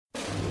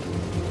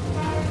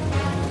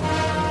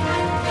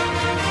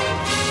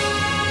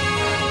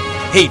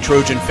Hey,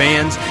 Trojan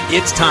fans,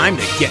 it's time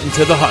to get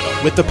into the huddle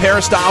with the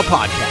Peristyle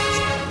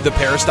Podcast. The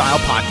Peristyle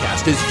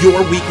Podcast is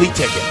your weekly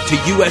ticket to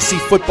USC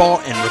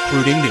football and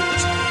recruiting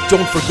news.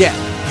 Don't forget,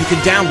 you can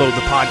download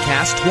the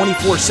podcast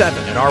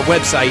 24/7 at our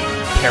website,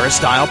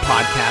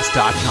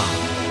 peristylepodcast.com.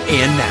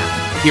 And now,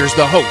 here's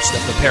the host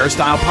of the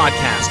Peristyle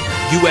Podcast,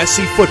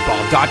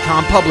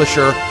 USCFootball.com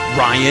publisher,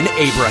 Ryan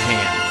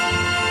Abraham.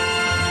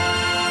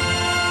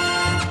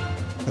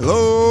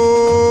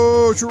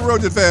 Hello,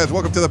 Trojan fans.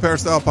 Welcome to the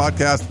Peristyle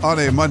Podcast on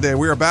a Monday.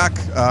 We are back.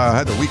 I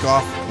had the week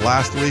off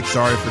last week.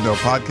 Sorry for no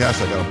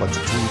podcast. I got a bunch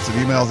of tweets and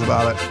emails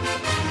about it.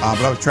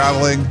 But I was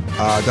traveling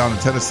down in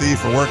Tennessee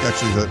for work,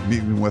 actually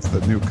meeting with the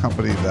new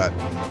company that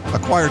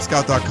acquired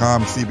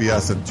Scout.com,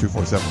 CBS, and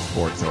 247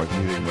 Sports. So I was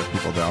meeting with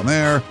people down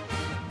there,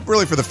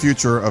 really for the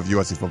future of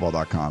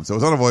USCFootball.com. So it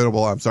was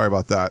unavoidable. I'm sorry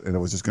about that. And it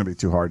was just going to be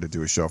too hard to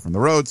do a show from the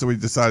road. So we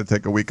decided to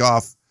take a week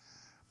off.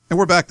 And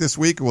we're back this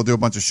week. We'll do a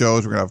bunch of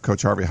shows. We're going to have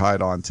Coach Harvey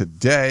Hyde on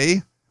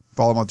today.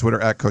 Follow him on Twitter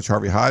at Coach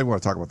Harvey Hyde. We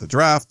want to talk about the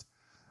draft,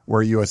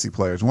 where USC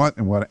players went,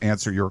 and want to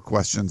answer your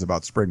questions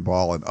about spring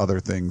ball and other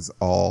things,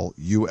 all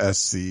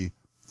USC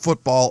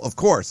football, of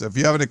course. If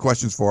you have any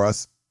questions for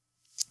us,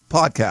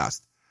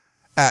 podcast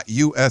at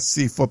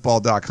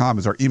uscfootball.com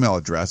is our email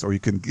address, or you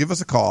can give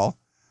us a call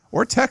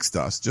or text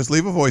us. Just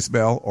leave a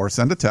voicemail or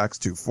send a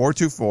text to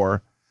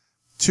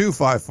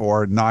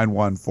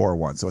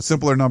 424-254-9141. So a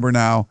simpler number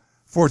now.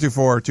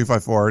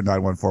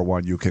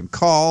 424-254-9141. You can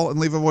call and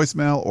leave a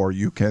voicemail, or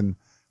you can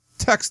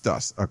text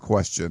us a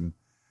question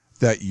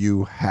that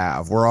you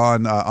have. We're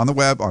on the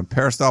web on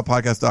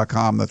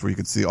peristylepodcast.com. That's where you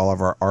can see all of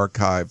our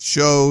archived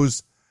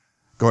shows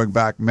going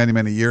back many,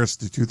 many years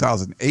to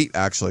 2008,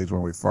 actually, is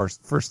when we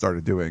first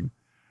started doing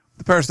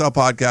the Peristyle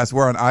Podcast.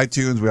 We're on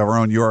iTunes. We have our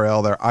own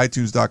URL there,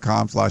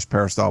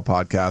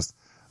 itunes.com/peristylepodcast.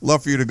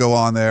 Love for you to go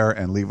on there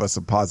and leave us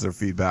some positive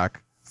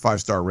feedback,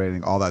 5-star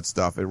rating, all that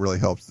stuff. It really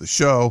helps the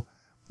show.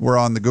 We're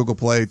on the Google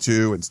Play,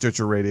 too, and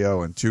Stitcher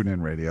Radio and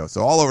TuneIn Radio.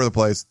 So all over the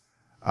place.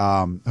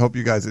 Hope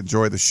you guys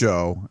enjoy the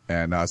show.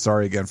 And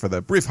sorry again for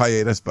the brief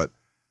hiatus, but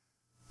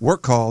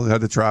work called,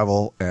 had to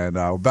travel, and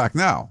we're back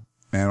now.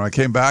 And when I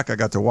came back, I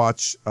got to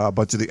watch a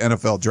bunch of the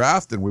NFL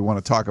draft, and we want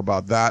to talk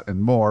about that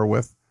and more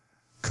with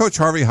Coach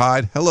Harvey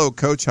Hyde. Hello,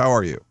 Coach. How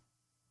are you?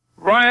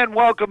 Ryan,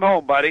 welcome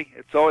home, buddy.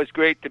 It's always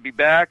great to be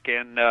back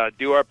and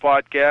do our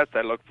podcast.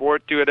 I look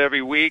forward to it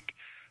every week.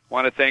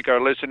 Want to thank our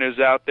listeners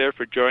out there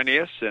for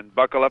joining us, and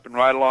buckle up and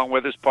ride along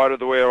with us part of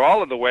the way or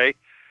all of the way.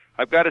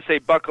 I've got to say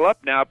buckle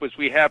up now, because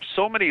we have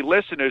so many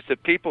listeners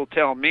that people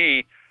tell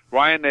me,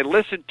 Ryan, they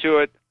listen to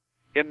it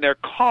in their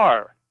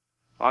car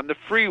on the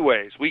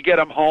freeways. We get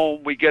them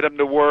home, we get them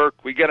to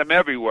work, we get them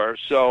everywhere.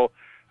 So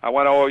I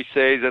want to always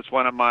say that's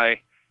one of my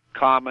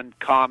common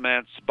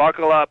comments.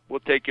 Buckle up, we'll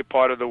take you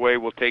part of the way,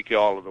 we'll take you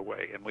all of the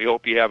way. And we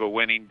hope you have a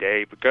winning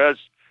day, because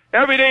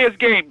every day is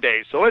game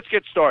day, so let's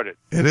get started.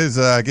 It is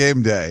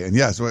game day. And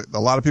yes, a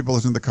lot of people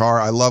listen to the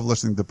car. I love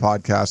listening to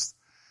podcasts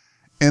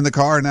in the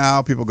car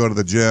now. People go to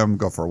the gym,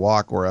 go for a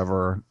walk,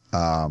 wherever,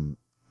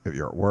 if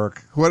you're at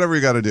work, whatever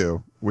you got to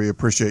do. We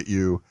appreciate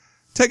you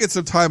taking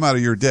some time out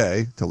of your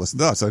day to listen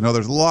to us. I know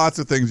there's lots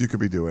of things you could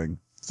be doing.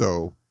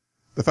 So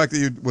the fact that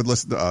you would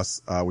listen to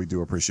us, we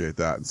do appreciate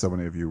that. And so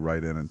many of you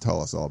write in and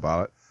tell us all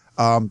about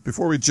it.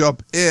 Before we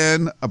jump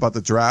in about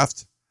the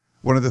draft,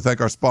 wanted to thank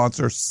our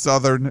sponsor,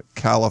 Southern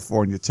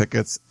California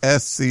Tickets,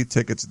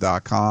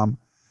 sctickets.com.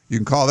 You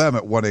can call them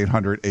at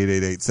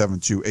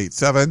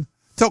 1-800-888-7287.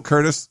 Tell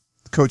Curtis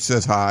the coach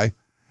says hi,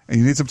 and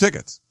you need some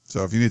tickets.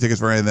 So if you need tickets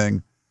for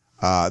anything,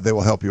 they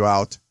will help you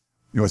out.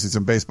 You want to see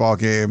some baseball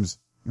games,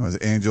 you want to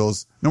see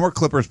Angels. No more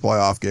Clippers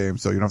playoff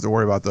games, so you don't have to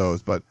worry about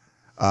those. But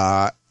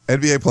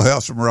NBA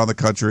playoffs from around the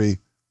country,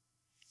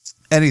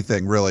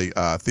 anything really,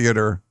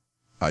 theater,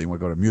 you want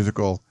to go to a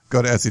musical,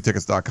 go to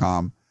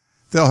sctickets.com.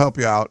 They'll help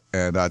you out,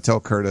 and tell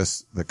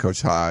Curtis that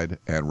Coach Hyde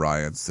and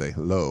Ryan say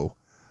hello.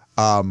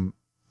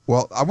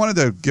 Well, I wanted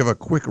to give a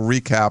quick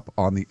recap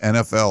on the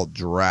NFL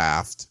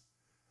draft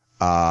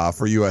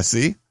for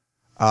USC.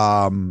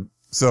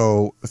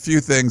 So a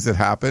few things that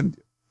happened.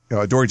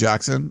 Dory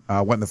Jackson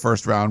went in the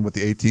first round with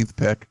the 18th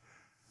pick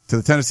to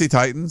the Tennessee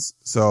Titans.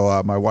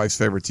 So my wife's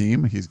favorite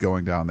team, he's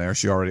going down there.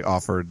 She already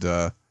offered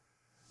to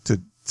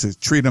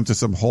treat him to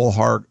some whole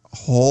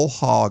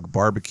hog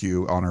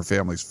barbecue on her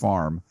family's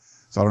farm.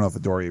 So I don't know if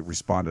Adoree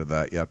responded to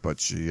that yet, but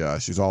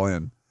she's all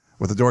in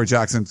with Adoree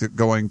Jackson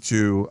going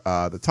to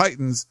the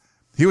Titans.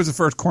 He was the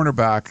first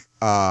cornerback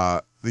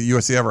the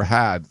USC ever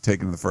had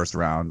taken in the first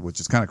round, which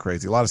is kind of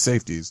crazy. A lot of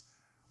safeties,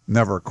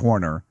 never a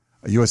corner.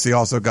 USC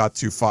also got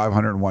to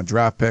 501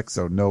 draft picks,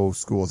 so no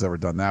school's ever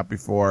done that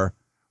before.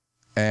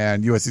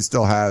 And USC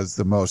still has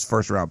the most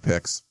first-round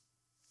picks,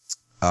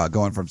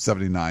 going from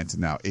 79 to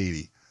now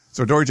 80.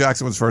 So Adoree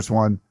Jackson was the first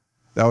one.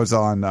 That was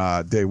on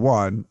day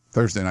one,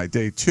 Thursday night.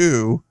 Day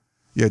two,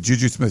 yeah,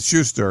 Juju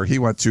Smith-Schuster, he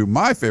went to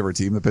my favorite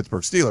team, the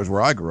Pittsburgh Steelers,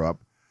 where I grew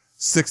up.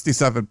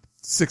 62nd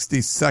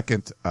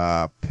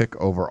pick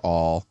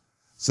overall.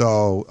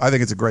 So I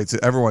think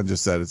everyone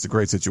just said it's a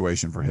great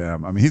situation for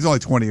him. I mean, he's only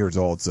 20 years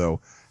old,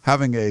 so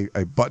having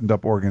a buttoned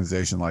up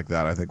organization like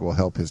that, I think will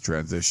help his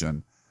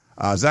transition.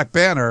 Zach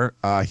Banner,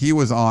 he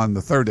was on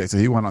the third day, so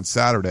he went on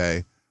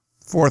Saturday,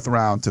 4th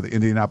round to the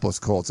Indianapolis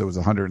Colts. It was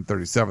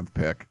 137th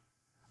pick.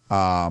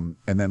 And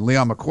then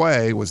Leon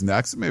McQuay was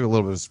next, maybe a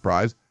little bit of a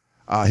surprise.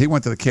 He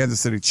went to the Kansas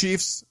City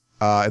Chiefs,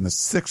 in the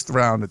 6th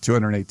round at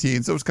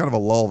 218. So it was kind of a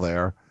lull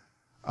there,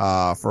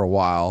 for a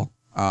while.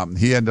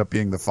 He ended up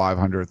being the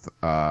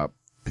 500th,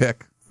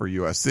 pick for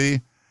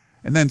USC.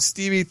 And then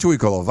Stevie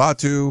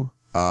Tuikolovatu,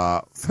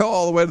 fell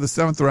all the way to the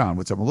 7th round,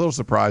 which I'm a little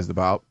surprised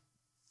about.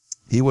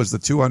 He was the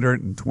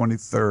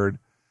 223rd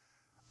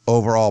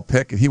overall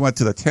pick, and he went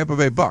to the Tampa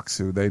Bay Bucks,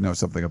 who they know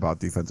something about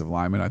defensive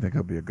linemen. I think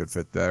he'll be a good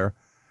fit there.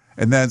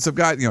 And then some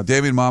guy,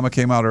 Damian Mama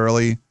came out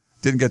early,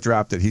 didn't get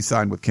drafted. He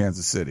signed with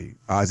Kansas City.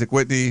 Isaac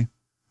Whitney,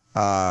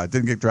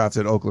 didn't get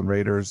drafted, Oakland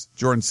Raiders.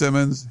 Jordan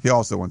Simmons, he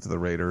also went to the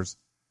Raiders.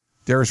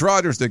 Darius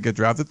Rogers didn't get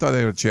drafted. Thought they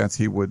had a chance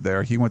he would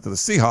there. He went to the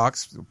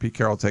Seahawks. Pete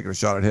Carroll taking a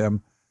shot at him.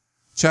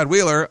 Chad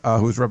Wheeler,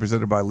 who's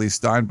represented by Lee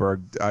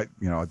Steinberg,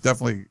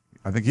 definitely,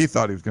 I think he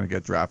thought he was going to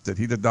get drafted.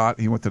 He did not.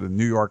 He went to the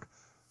New York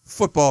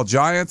Football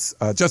Giants.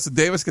 Justin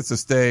Davis gets to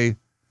stay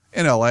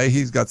in L.A.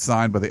 He's got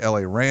signed by the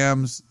L.A.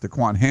 Rams.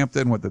 DeQuan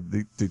Hampton with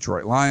the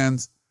Detroit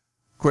Lions.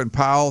 Quentin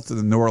Powell to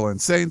the New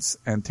Orleans Saints.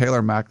 And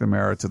Taylor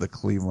McNamara to the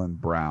Cleveland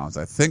Browns.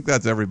 I think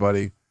that's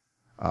everybody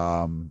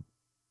that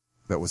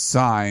was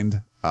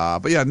signed.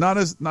 But yeah, not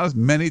as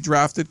many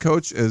drafted,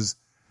 Coach, as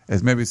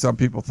maybe some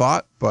people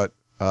thought. But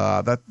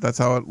that's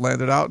how it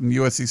landed out. And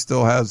USC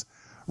still has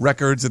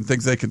records and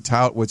things they can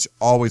tout, which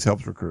always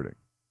helps recruiting.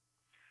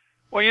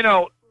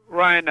 Well,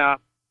 Ryan,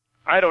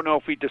 I don't know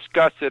if we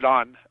discussed it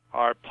on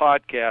our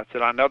podcast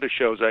and on other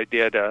shows I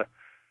did.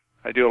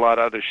 I do a lot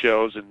of other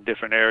shows in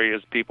different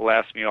areas. People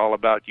ask me all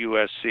about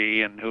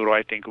USC and who do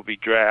I think will be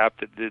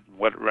drafted, in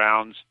what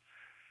rounds.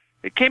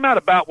 It came out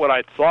about what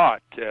I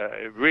thought.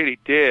 It really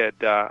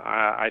did.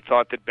 I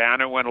thought that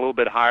Banner went a little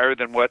bit higher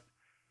than what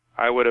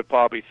I would have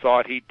probably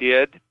thought he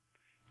did.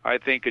 I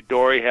think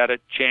Adoree had a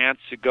chance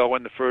to go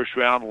in the first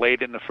round,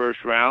 late in the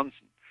first round.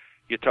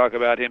 You talk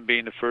about him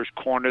being the first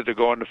corner to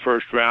go in the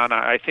first round.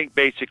 I think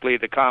basically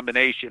the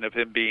combination of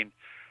him being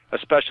a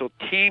special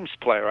teams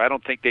player, I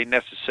don't think they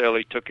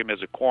necessarily took him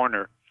as a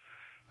corner.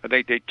 I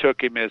think they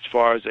took him as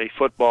far as a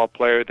football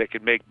player that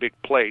could make big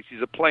plays.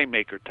 He's a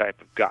playmaker type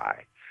of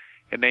guy.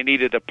 And they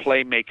needed a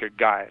playmaker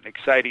guy, an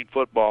exciting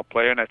football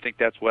player, and I think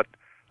that's what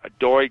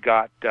Adoree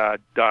got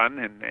done,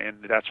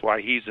 and that's why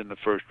he's in the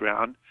first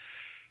round.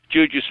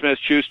 Juju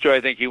Smith-Schuster,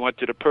 I think he went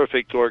to the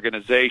perfect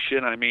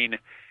organization. I mean,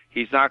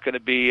 he's not going to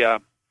be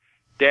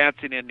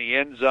dancing in the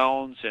end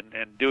zones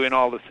and doing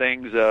all the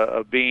things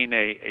of being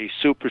a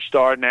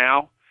superstar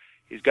now.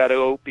 He's got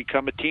to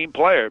become a team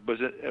player. But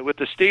with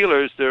the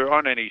Steelers, there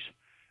aren't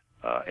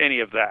any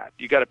of that.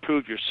 You got to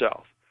prove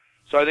yourself.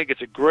 So I think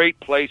it's a great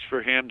place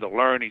for him to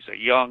learn. He's a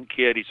young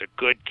kid. He's a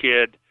good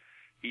kid.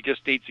 He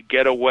just needs to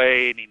get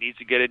away, and he needs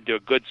to get into a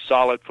good,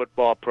 solid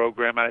football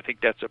program, and I think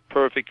that's a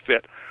perfect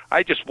fit.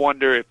 I just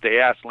wonder if they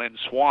asked Lynn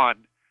Swann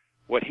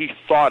what he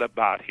thought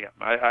about him.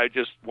 I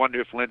just wonder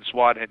if Lynn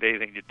Swann had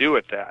anything to do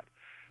with that.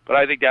 But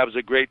I think that was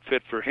a great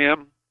fit for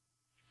him.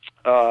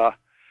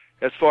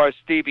 As far as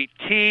Stevie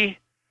T,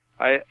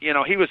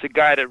 he was a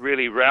guy that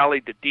really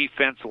rallied the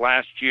defense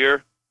last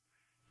year.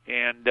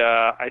 And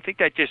I think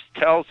that just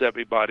tells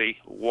everybody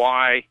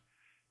why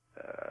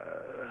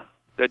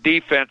the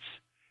defense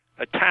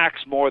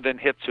attacks more than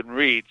hits and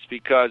reads,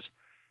 because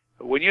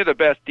when you're the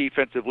best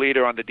defensive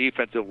leader on the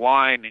defensive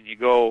line and you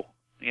go,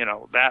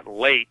 that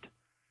late,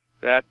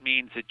 that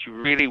means that you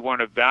really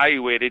weren't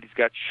evaluated. He's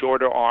got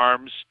shorter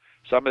arms,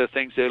 some of the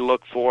things they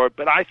look for.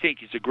 But I think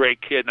he's a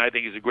great kid, and I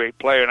think he's a great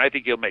player, and I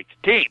think he'll make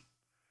the team.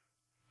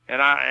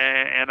 And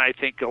I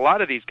think a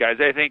lot of these guys,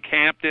 I think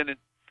Hampton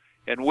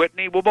and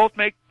Whitney will both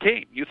make the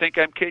team. You think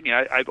I'm kidding you?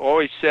 I've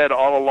always said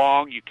all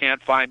along you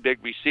can't find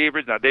big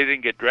receivers. Now, they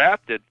didn't get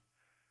drafted,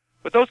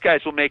 but those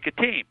guys will make a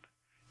team.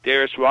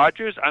 Darius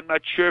Rogers, I'm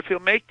not sure if he'll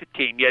make the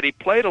team, yet he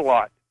played a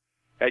lot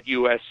at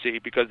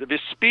USC because of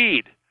his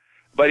speed.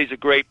 But he's a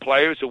great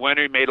player. He's a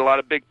winner. He made a lot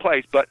of big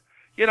plays. But,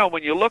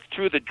 when you look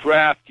through the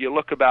draft, you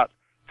look about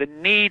the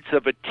needs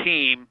of a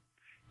team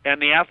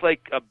and the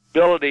athletic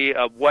ability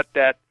of what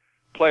that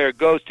player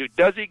goes to.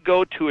 Does he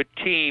go to a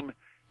team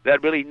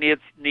that really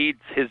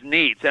needs his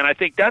needs? And I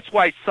think that's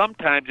why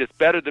sometimes it's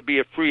better to be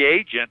a free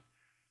agent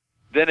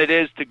than it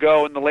is to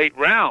go in the late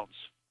rounds,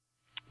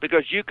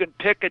 because you can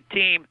pick a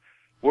team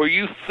where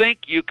you think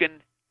you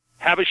can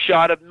have a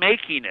shot of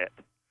making it.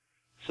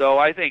 So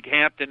I think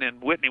Hampton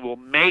and Whitney will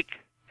make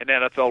an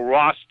NFL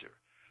roster.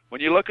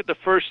 When you look at the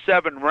first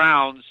 7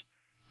 rounds,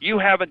 you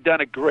haven't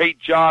done a great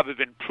job of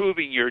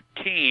improving your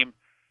team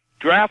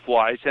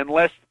draft-wise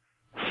unless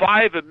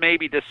 5 of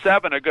maybe the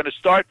 7 are going to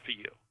start for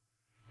you.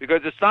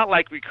 Because it's not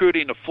like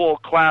recruiting a full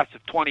class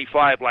of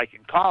 25 like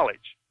in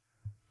college.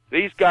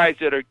 These guys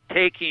that are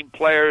taking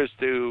players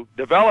to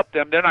develop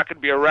them, they're not going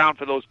to be around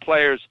for those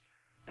players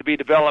to be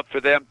developed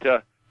for them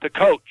to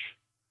coach.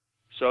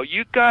 So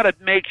you got to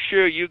make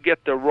sure you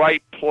get the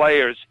right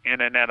players in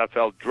an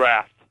NFL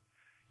draft.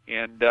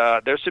 And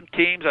there's some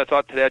teams I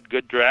thought that had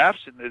good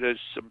drafts, and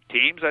there's some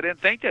teams I didn't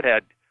think that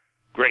had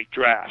great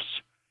drafts.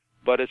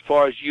 But as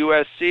far as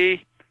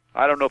USC,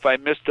 I don't know if I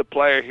missed a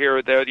player here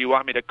or there that you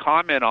want me to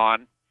comment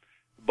on,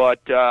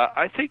 but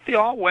I think they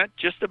all went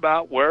just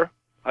about where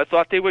I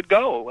thought they would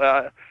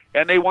go.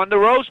 And they won the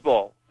Rose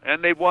Bowl,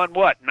 and they've won,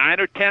 9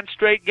 or 10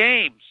 straight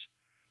games.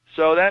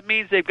 So that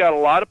means they've got a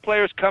lot of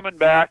players coming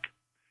back,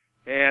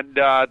 and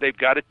they've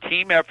got a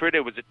team effort.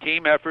 It was a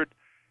team effort.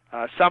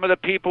 Some of the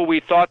people we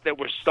thought that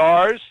were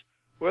stars,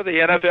 well, the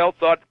NFL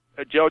thought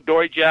Joe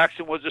Dory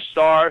Jackson was a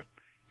star,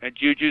 and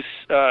Juju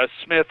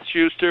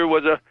Smith-Schuster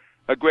was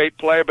a great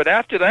player. But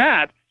after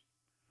that,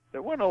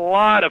 there weren't a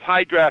lot of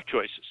high draft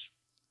choices.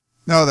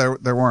 No,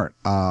 there weren't.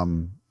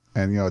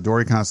 And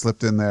Dory kind of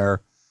slipped in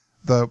there.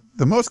 The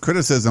most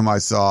criticism I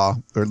saw,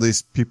 or at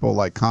least people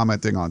like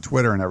commenting on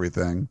Twitter and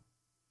everything,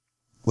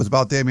 was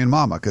about Damian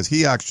Mama, because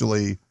he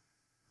actually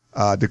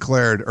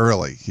declared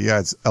early. He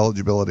had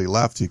eligibility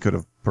left. He could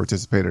have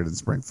participated in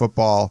spring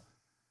football.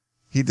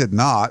 He did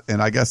not,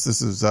 and I guess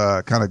this is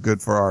kind of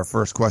good for our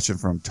first question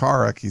from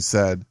Tarek. He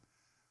said,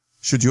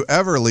 should you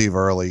ever leave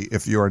early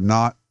if you are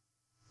not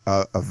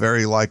a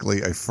very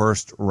likely a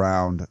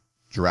first-round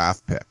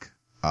draft pick?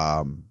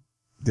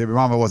 David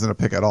Mama wasn't a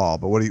pick at all,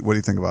 but what do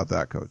you think about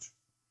that, Coach?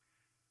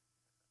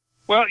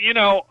 Well,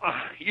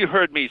 you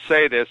heard me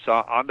say this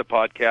on the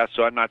podcast,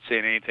 so I'm not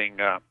saying anything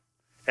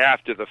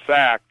after the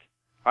fact.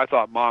 I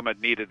thought Mama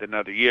needed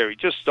another year. He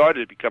just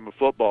started to become a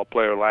football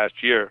player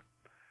last year.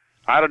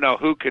 I don't know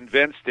who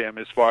convinced him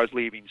as far as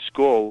leaving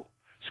school.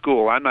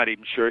 I'm not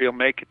even sure he'll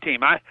make a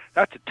team.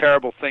 That's a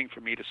terrible thing for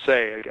me to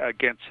say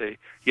against a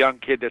young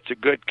kid that's a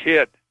good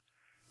kid.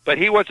 But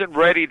he wasn't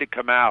ready to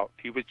come out.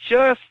 He was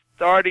just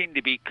starting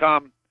to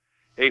become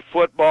a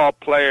football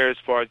player as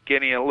far as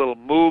getting a little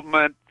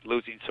movement,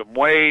 losing some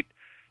weight,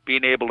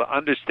 being able to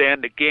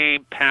understand the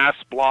game, pass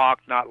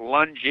block, not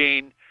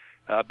lunging,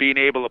 being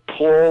able to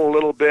pull a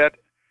little bit,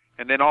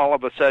 and then all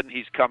of a sudden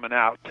he's coming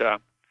out.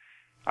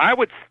 I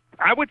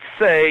would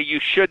say you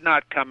should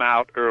not come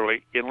out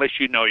early unless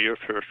you know you're a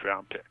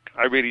first-round pick.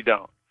 I really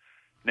don't.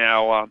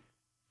 Now,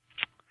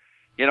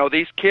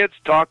 these kids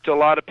talk to a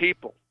lot of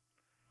people,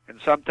 and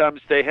sometimes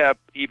they have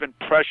even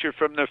pressure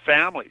from their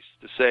families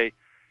to say,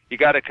 you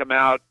got to come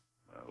out,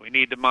 we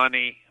need the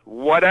money,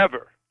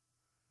 whatever.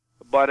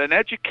 But an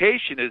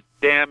education is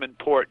damn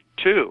important,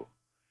 too.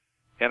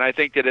 And I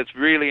think that it's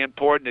really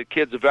important that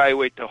kids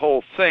evaluate the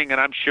whole thing, and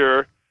I'm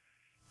sure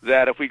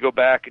that if we go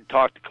back and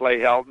talk to Clay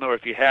Helton, or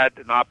if you had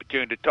an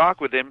opportunity to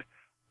talk with him,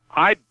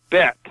 I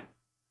bet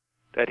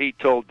that he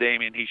told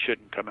Damian he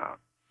shouldn't come out.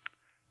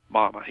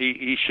 Mama,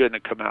 he shouldn't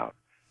have come out.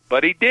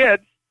 But he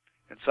did,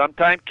 and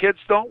sometimes kids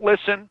don't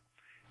listen.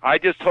 I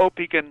just hope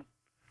he can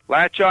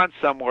latch on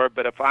somewhere,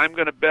 but if I'm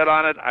going to bet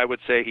on it, I would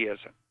say he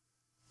isn't.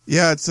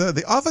 Yeah, it's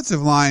the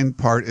offensive line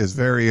part is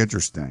very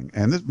interesting.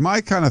 And my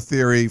kind of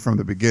theory from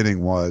the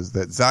beginning was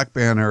that Zach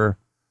Banner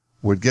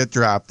would get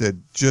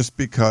drafted just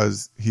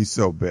because he's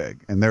so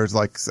big. And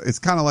it's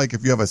kind of like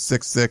if you have a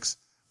 6'6",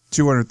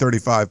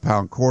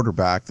 235-pound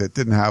quarterback that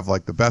didn't have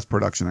like the best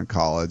production in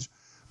college,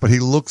 but he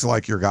looks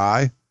like your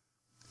guy.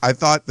 I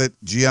thought that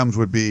GMs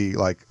would be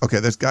like, okay,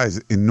 this guy's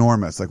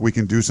enormous. Like, we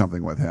can do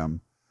something with him.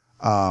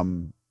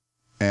 And,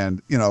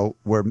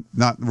 we're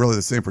not really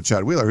the same for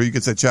Chad Wheeler, who you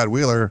could say Chad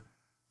Wheeler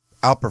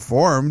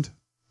outperformed,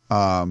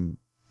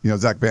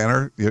 Zach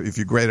Banner. If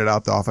you graded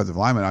out the offensive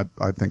lineman,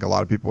 I think a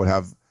lot of people would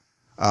have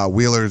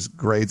Wheeler's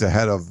grades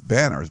ahead of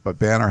Banner's, but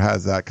Banner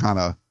has that kind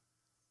of,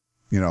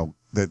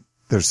 that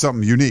there's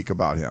something unique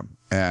about him.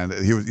 And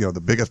he was, the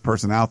biggest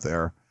person out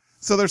there.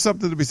 So there's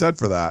something to be said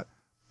for that.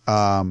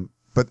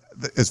 But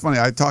it's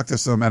funny. I talked to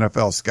some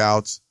NFL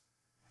scouts,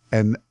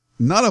 and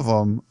no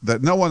one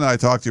that I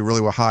talked to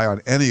really were high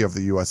on any of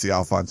the USC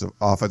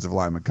offensive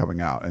linemen coming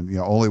out. And,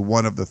 only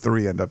one of the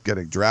three end up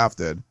getting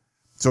drafted.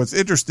 So it's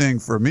interesting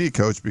for me,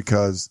 Coach,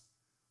 because,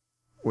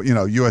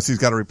 USC's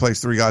got to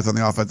replace three guys on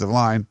the offensive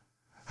line.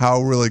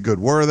 How really good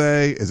were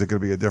they? Is it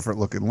going to be a different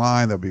looking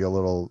line? They'll be a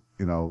little,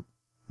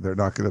 they're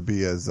not going to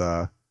be as,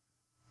 they'll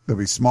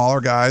be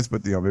smaller guys,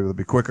 but, maybe they'll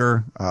be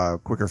quicker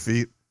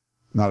feet,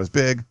 not as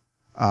big.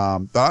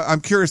 But I'm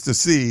curious to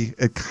see.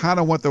 It kind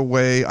of went the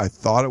way I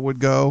thought it would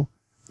go.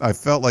 I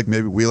felt like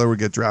maybe Wheeler would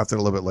get drafted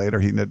a little bit later.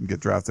 He didn't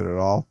get drafted at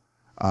all.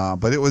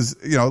 But it was,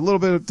 a little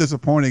bit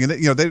disappointing.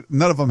 And,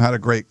 none of them had a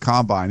great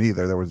combine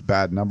either. There was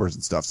bad numbers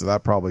and stuff. So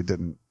that probably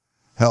didn't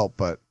help.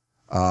 But,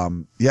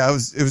 it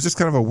was just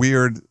kind of a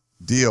weird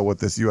deal with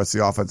this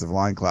USC offensive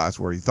line class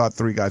where you thought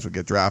three guys would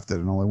get drafted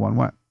and only one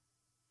went.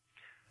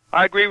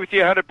 I agree with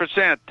you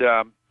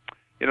 100%.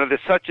 There's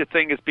such a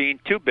thing as being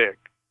too big.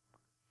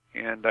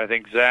 And I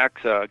think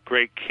Zach's a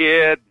great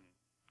kid,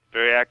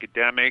 very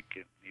academic,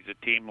 and he's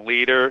a team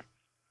leader.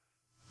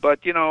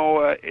 But,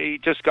 he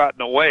just got in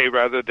the way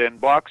rather than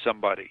block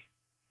somebody.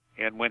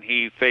 And when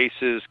he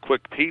faces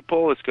quick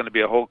people, it's going to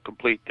be a whole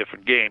complete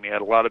different game. He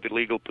had a lot of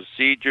illegal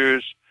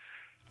procedures,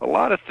 a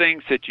lot of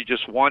things that you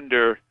just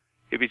wonder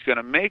if he's going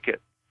to make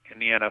it. in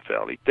the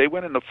NFL. They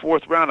went in the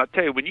fourth round. I'll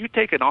tell you, when you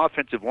take an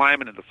offensive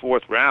lineman in the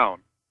fourth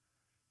round,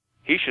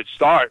 he should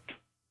start.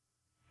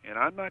 And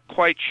I'm not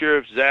quite sure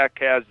if Zach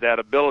has that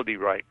ability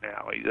right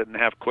now. He doesn't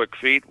have quick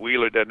feet.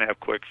 Wheeler doesn't have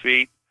quick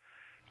feet.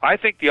 I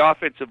think the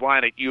offensive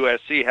line at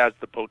USC has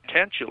the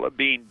potential of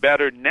being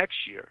better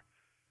next year,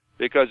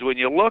 because when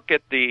you look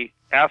at the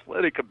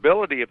athletic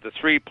ability of the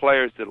three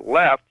players that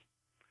left,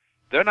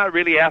 they're not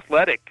really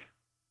athletic.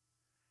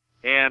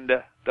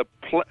 And the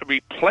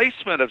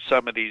replacement of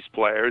some of these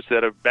players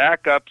that are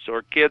backups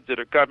or kids that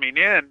are coming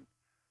in,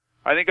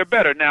 I think are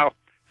better. Now,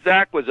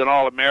 Zach was an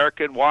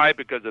All-American. Why?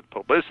 Because of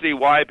publicity.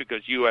 Why?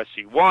 Because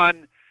USC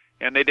won,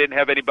 and they didn't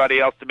have anybody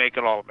else to make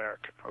an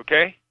All-American,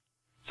 okay?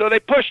 So they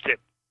pushed him.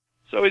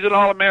 So he's an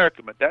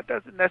All-American, but that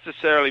doesn't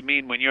necessarily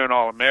mean when you're an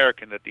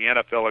All-American that the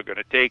NFL are going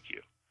to take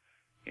you.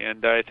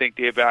 And I think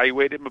they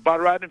evaluated him about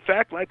right. In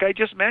fact, like I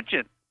just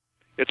mentioned,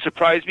 it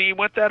surprised me he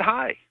went that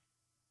high.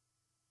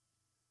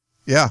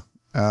 Yeah,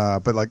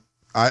 but like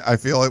I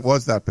feel it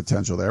was that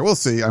potential there. We'll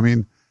see. I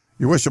mean,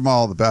 you wish them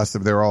all the best.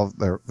 They're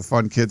the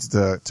fun kids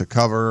to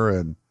cover,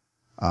 and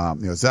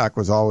Zach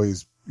was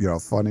always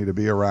funny to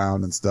be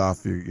around and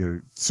stuff.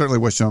 You certainly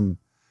wish them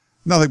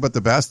nothing but the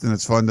best, and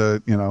it's fun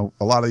to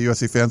a lot of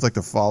USC fans like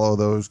to follow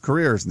those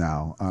careers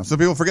now. Some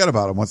people forget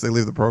about them once they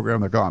leave the program;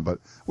 they're gone. But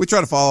we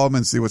try to follow them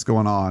and see what's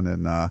going on.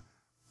 And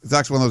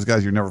Zach's one of those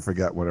guys you never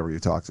forget whenever you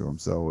talk to him.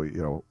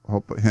 So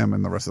hope him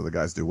and the rest of the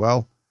guys do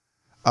well.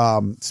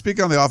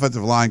 Speaking on the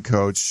offensive line,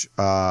 Coach,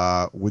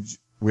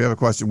 we have a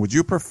question. Would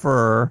you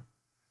prefer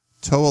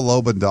Toa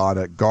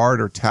Lobendon at guard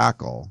or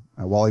tackle?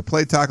 While he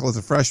played tackle as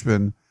a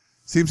freshman,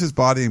 seems his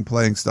body and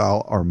playing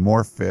style are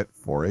more fit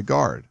for a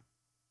guard.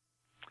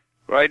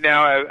 Right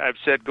now, I've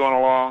said going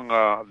along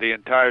the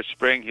entire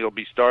spring, he'll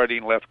be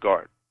starting left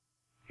guard.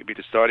 He'll be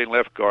the starting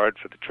left guard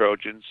for the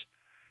Trojans.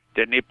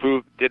 Didn't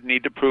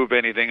need to prove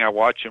anything. I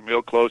watched him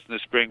real close in the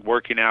spring,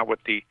 working out with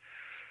the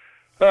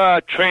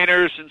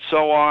trainers and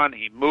so on.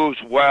 He moves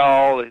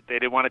well. They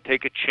didn't want to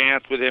take a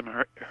chance with him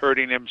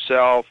hurting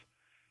himself.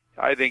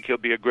 I think he'll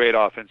be a great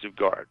offensive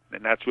guard,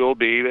 and that's what he'll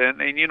be. And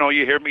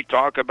you hear me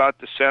talk about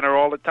the center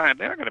all the time.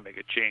 They're not going to make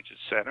a change at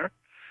center.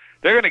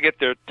 They're going to get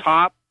their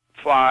top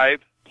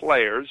 5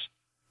 players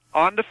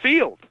on the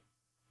field,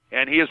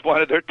 and he is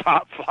one of their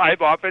top 5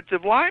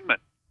 offensive linemen.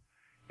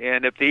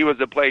 And if he was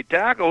to play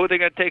tackle, who are they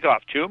going to take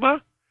off?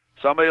 Chuma?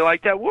 Somebody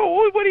like that?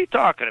 Whoa, what are you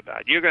talking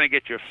about? You're going to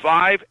get your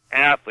 5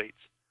 athletes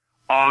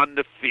on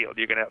the field.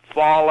 You're going to have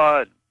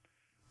Fala and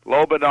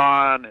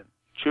Lobendon and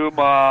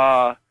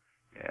Chuma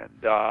and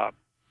the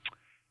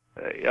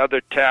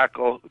other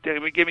tackle.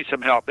 Give me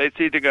some help. It's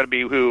either going to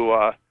be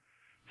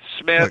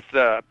Smith,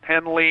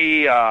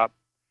 Penley,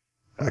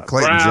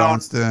 Clayton Brown.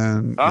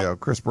 Johnston,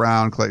 Chris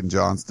Brown, Clayton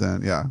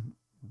Johnston, yeah.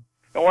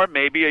 Or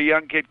maybe a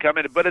young kid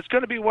coming in, but it's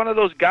going to be one of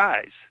those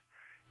guys.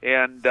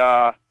 And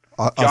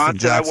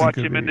Johnson, I watched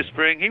him in the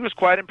spring. He was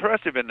quite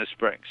impressive in the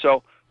spring.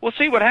 So we'll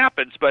see what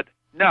happens, but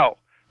no,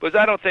 because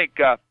I don't think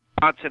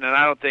Johnson and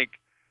I don't think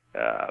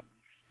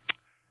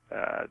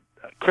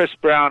Chris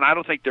Brown, I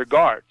don't think they're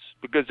guards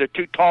because they're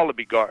too tall to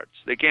be guards.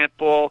 They can't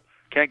pull,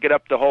 can't get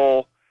up the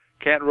hole,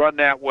 can't run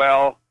that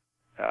well.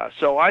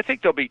 So I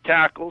think they'll be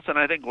tackles, and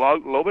I think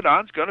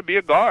Lobendon's going to be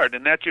a guard,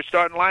 and that's your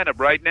starting lineup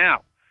right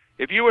now.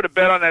 If you were to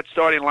bet on that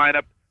starting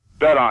lineup,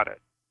 bet on it.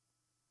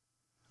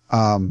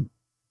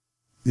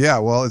 Yeah,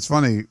 well, it's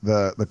funny.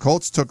 The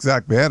Colts took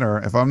Zach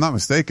Banner. If I'm not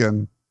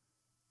mistaken,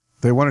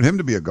 they wanted him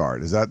to be a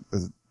guard. Is that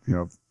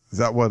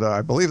what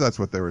I believe that's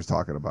what they were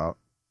talking about?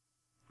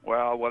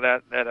 Well,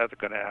 that isn't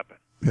going to happen.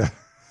 Yeah.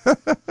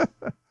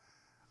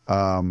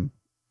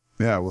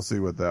 Yeah, we'll see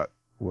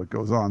what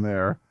goes on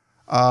there.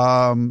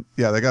 Yeah,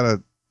 they're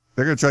going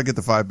to try to get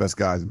the 5 best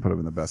guys and put them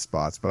in the best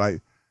spots. But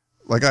I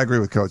agree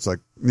with Coach. Like,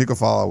 Nico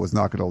Fala was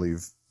not going to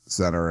leave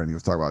center, and he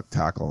was talking about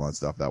tackle and all that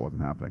stuff. That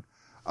wasn't happening.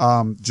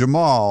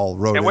 Jamal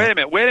wrote. And wait a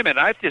minute.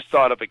 I just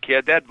thought of a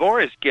kid. That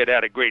Voorhees kid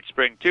had a great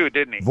spring too,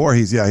 didn't he?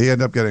 Voorhees, yeah, he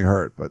ended up getting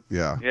hurt, but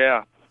yeah.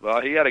 Yeah,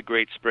 well, he had a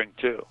great spring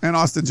too. And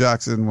Austin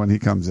Jackson, when he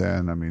comes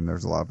in, I mean,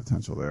 there's a lot of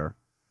potential there.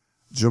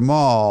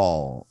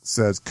 Jamal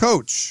says,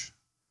 Coach,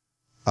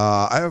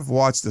 I have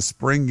watched a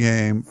spring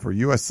game for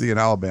USC and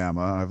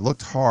Alabama. I've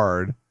looked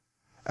hard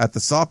at the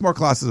sophomore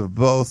classes of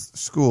both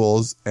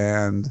schools,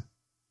 and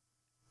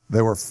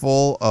they were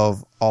full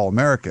of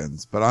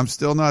All-Americans, but I'm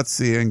still not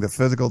seeing the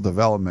physical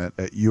development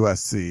at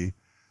USC.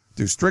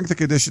 Do strength and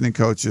conditioning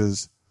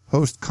coaches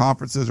host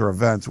conferences or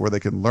events where they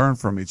can learn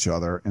from each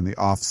other in the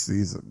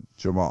off-season?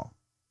 Jamal,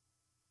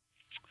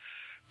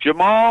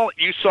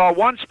 you saw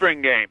one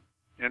spring game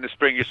in the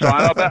spring. You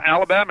saw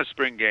Alabama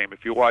spring game.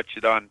 If you watch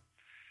it on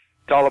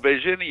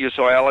television, you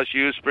saw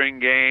LSU spring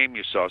game.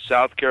 You saw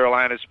South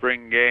Carolina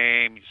spring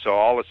game. You saw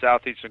all the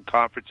Southeastern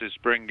Conference's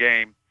spring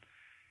game.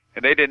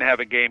 And they didn't have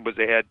a game because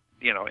they had,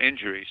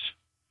 injuries.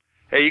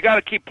 Hey, you got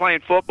to keep playing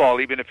football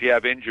even if you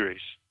have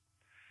injuries.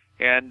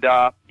 And,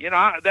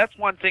 that's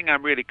one thing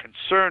I'm really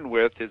concerned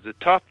with is the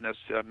toughness,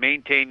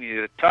 maintaining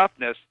the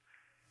toughness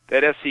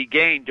that SC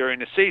gained during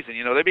the season.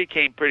 They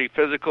became pretty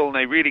physical and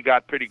they really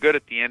got pretty good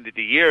at the end of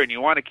the year, and you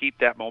want to keep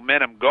that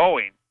momentum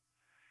going.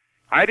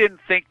 I didn't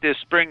think this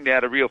spring they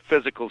had a real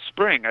physical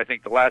spring. I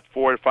think the last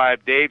 4 or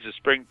 5 days of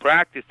spring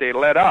practice they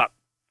let up.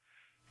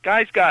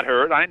 Guys got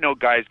hurt. I know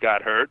guys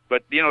got hurt,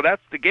 but,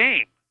 that's the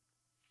game.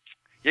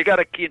 You got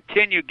to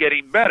continue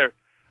getting better.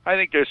 I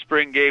think their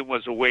spring game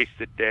was a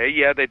wasted day.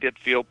 Yeah, they did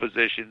field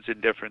positions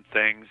and different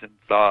things and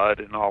thud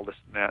and all this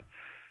and that.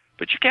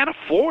 But you can't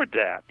afford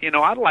that.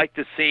 I'd like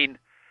to see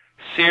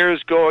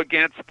Sears go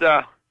against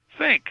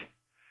Fink.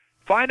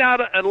 Find out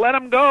and let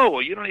them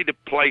go. You don't need to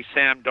play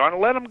Sam Darnold.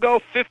 Let them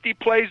go 50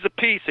 plays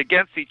apiece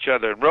against each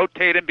other and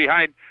rotate them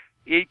behind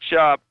each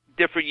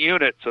different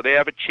unit so they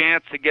have a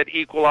chance to get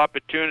equal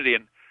opportunity,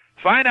 and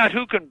find out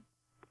who can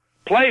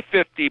play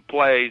 50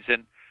 plays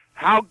and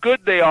how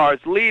good they are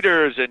as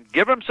leaders, and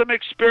give them some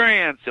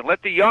experience and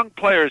let the young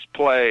players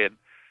play. And,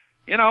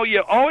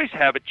 you always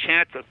have a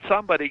chance of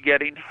somebody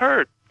getting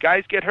hurt.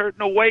 Guys get hurt in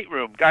the weight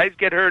room. Guys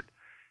get hurt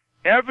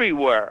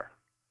everywhere.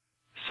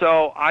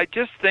 So I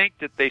just think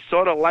that they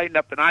sort of lighten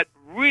up, and it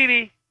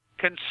really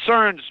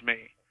concerns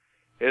me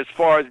as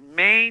far as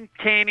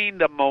maintaining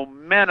the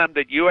momentum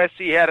that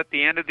USC had at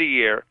the end of the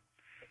year,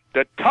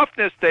 the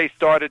toughness they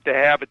started to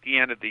have at the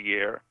end of the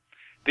year,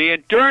 the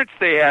endurance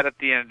they had at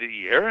the end of the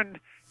year, and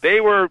they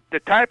were the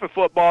type of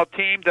football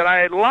team that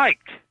I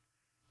liked.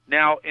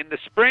 Now, in the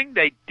spring,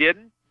 they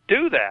didn't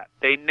do that.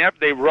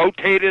 They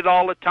rotated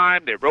all the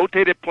time. They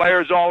rotated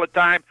players all the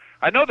time.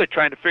 I know they're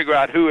trying to figure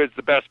out who is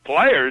the best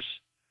players,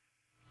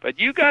 but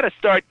you got to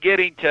start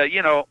getting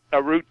to,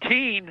 a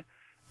routine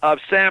of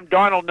Sam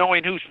Darnold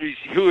knowing who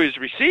his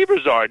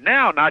receivers are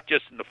now, not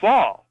just in the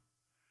fall,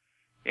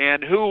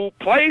 and who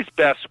plays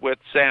best with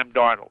Sam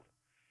Darnold.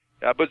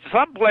 But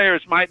some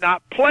players might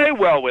not play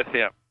well with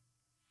him.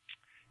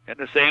 And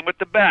the same with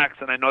the backs.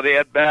 And I know they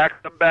had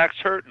some backs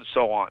hurt and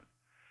so on.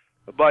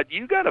 But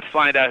you got to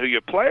find out who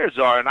your players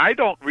are. And I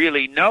don't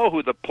really know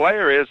who the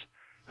player is,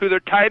 who their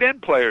tight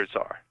end players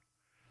are,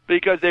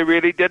 because they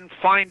really didn't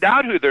find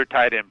out who their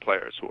tight end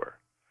players were.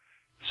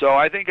 So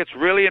I think it's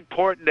really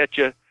important that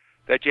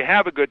you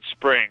have a good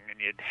spring and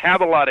you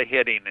have a lot of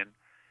hitting. And,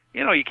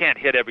 you can't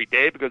hit every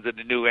day because of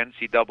the new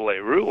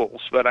NCAA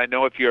rules. But I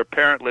know if you're a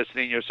parent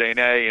listening, you're saying,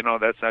 hey,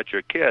 that's not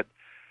your kid.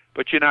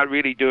 But you're not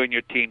really doing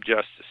your team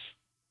justice.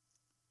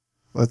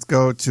 Let's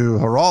go to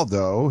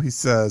Geraldo. He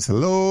says,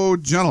 hello,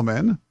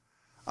 gentlemen.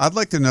 I'd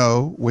like to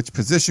know which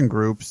position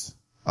groups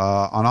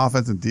on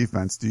offense and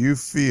defense do you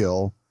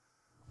feel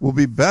will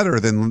be better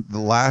than the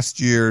last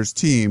year's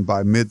team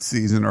by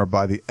midseason or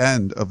by the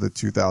end of the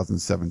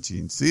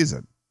 2017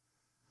 season?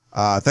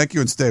 Thank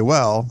you and stay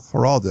well,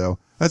 Geraldo.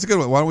 That's a good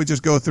one. Why don't we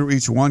just go through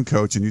each one,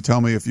 Coach, and you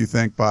tell me if you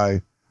think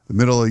by the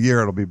middle of the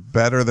year it'll be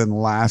better than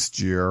last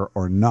year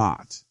or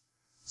not.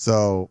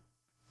 So,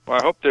 well,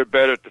 I hope they're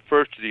better at the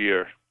first of the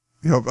year.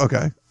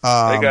 Okay.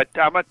 I'm going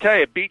to tell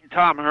you, beating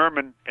Tom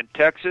Herman in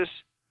Texas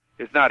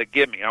is not a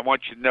gimme. I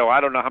want you to know,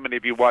 I don't know how many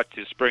of you watched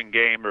his spring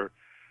game or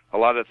a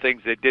lot of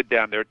things they did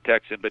down there at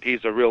Texas, but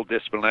he's a real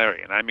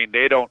disciplinarian. I mean,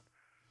 they don't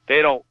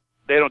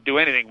do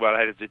anything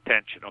without his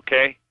attention,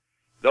 okay?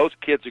 Those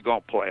kids are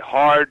going to play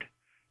hard.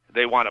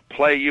 They want to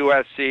play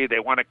USC. They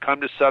want to come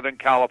to Southern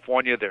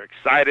California. They're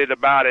excited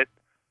about it.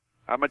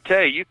 I'm going to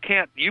tell you,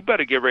 you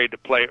better get ready to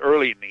play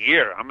early in the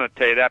year. I'm going to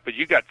tell you that, but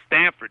you got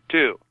Stanford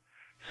too.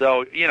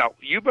 So,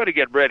 you better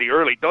get ready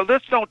early.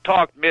 Let's don't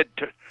talk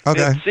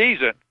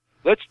mid-season.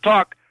 Let's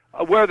talk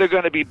where they're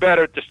going to be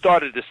better at the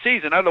start of the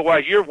season.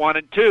 Otherwise, you're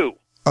 1-2.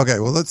 Okay,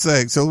 well, let's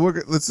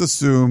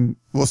assume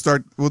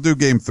we'll do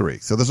game 3.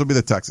 So this will be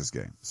the Texas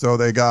game. So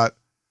they got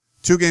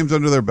 2 games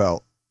under their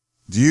belt.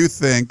 Do you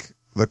think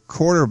the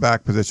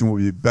quarterback position will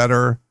be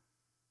better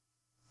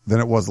than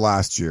it was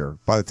last year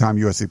by the time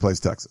USC plays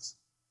Texas?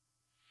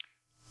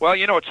 Well,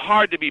 it's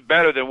hard to be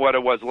better than what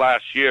it was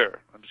last year.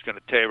 I'm just going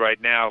to tell you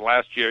right now,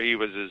 last year he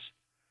was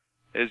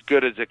as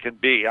good as it can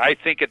be. I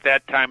think at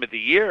that time of the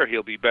year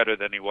he'll be better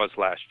than he was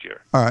last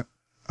year. All right.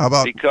 How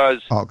about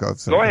because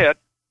go ahead.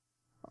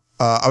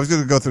 I was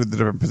going to go through the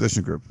different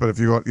position groups, but if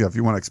you want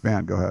to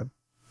expand, go ahead.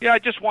 Yeah, I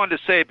just wanted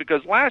to say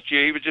because last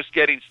year he was just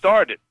getting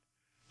started.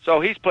 So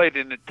he's played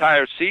an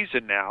entire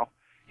season now.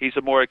 He's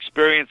a more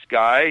experienced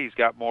guy. He's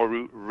got more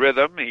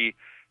rhythm. He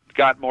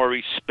got more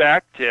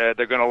respect. They're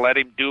going to let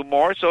him do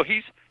more. So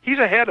he's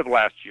ahead of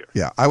last year.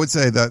 Yeah, I would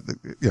say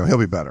that he'll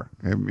be better.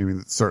 I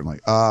mean, certainly.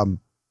 How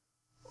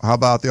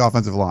about the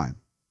offensive line?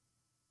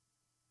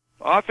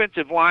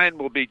 Offensive line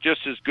will be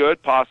just as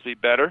good, possibly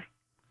better,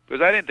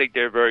 because I didn't think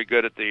they were very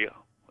good at the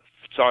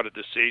start of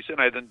the season.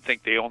 I didn't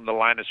think they owned the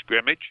line of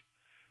scrimmage.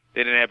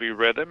 They didn't have any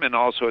rhythm, and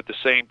also at the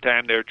same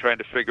time they were trying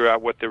to figure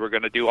out what they were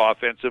going to do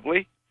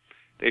offensively.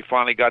 They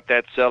finally got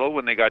that settled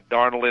when they got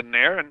Darnold in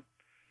there, and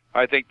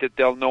I think that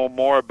they'll know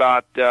more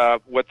about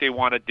what they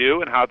want to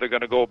do and how they're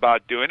going to go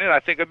about doing it.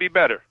 I think it'll be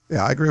better.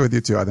 Yeah, I agree with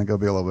you, too. I think it'll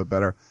be a little bit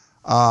better.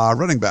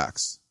 Running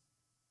backs.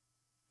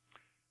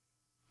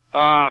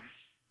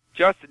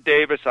 Justin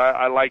Davis,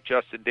 I like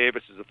Justin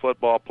Davis as a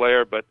football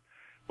player, but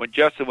when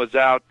Justin was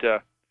out,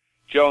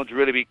 Jones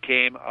really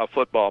became a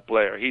football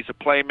player. He's a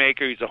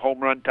playmaker. He's a home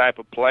run type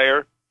of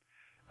player.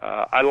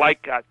 I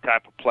like that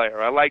type of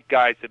player. I like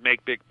guys that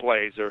make big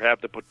plays or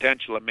have the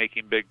potential of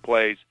making big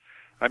plays.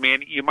 I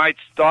mean, you might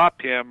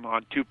stop him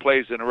on 2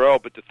 plays in a row,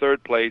 but the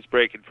third play is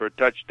breaking for a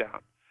touchdown.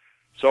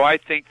 So I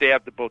think they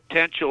have the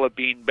potential of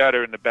being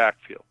better in the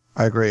backfield.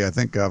 I agree. I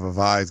think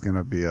Vavai is going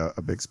to be a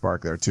big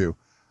spark there, too.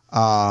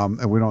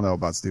 And we don't know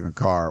about Stephen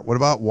Carr. What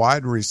about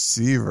wide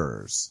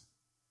receivers?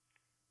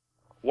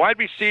 Wide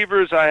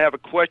receivers, I have a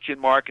question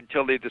mark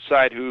until they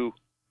decide who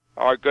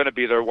are going to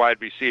be their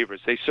wide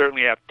receivers. They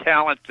certainly have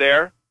talent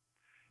there.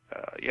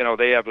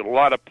 They have a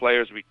lot of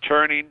players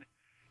returning.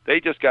 They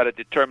just got to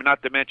determine,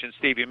 not to mention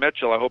Stevie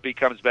Mitchell. I hope he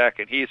comes back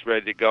and he's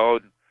ready to go.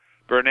 And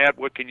Burnett,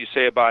 what can you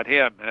say about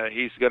him?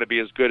 He's going to be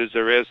as good as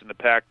there is in the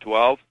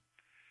Pac-12.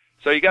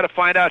 So you got to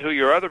find out who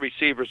your other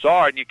receivers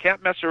are, and you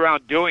can't mess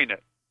around doing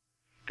it.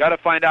 Got to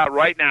find out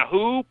right now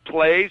who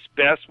plays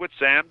best with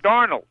Sam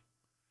Darnold.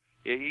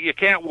 You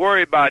can't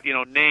worry about,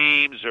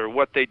 names or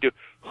what they do.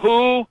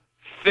 Who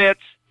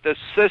fits the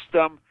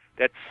system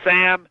that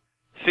Sam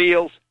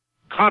feels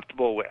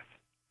comfortable with?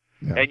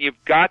 Yeah. And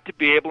you've got to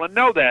be able to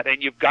know that,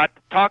 and you've got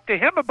to talk to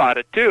him about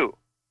it, too,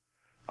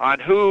 on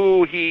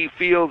who he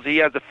feels he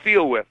has a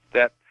feel with.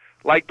 That,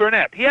 like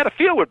Burnett. He had a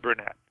feel with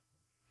Burnett.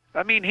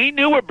 I mean, he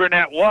knew what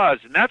Burnett was,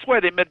 and that's why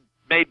they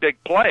made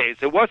big plays.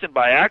 It wasn't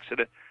by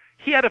accident.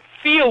 He had a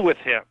feel with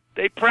him.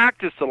 They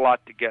practiced a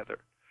lot together.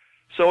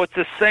 So it's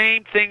the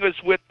same thing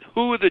as with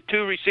who the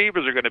 2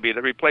 receivers are going to be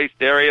that replace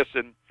Darius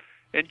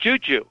and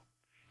Juju.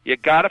 You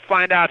got to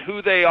find out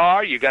who they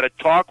are. You got to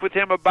talk with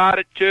him about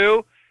it,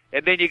 too.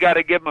 And then you got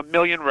to give them 1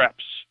 million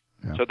reps.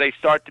 Yeah. So they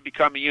start to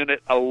become a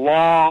unit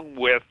along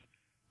with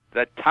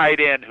the tight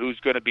end who's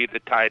going to be the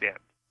tight end.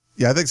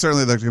 Yeah, I think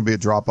certainly there's going to be a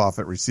drop-off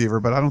at receiver,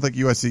 but I don't think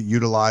USC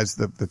utilized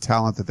the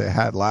talent that they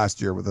had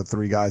last year with the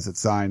 3 guys that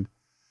signed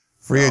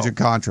free agent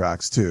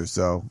contracts, too.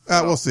 So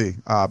we'll see.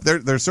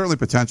 There's certainly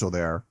potential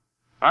there.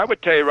 I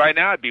would tell you right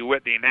now it'd be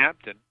Whitney and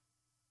Hampton.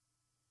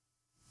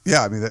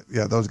 Yeah, I mean,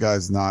 those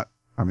guys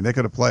they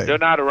could have played. They're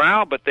not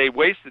around, but they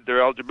wasted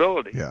their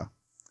eligibility. Yeah.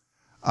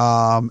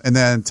 And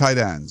then tight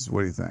ends,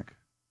 what do you think?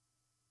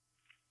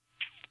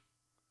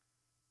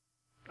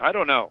 I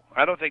don't know.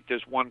 I don't think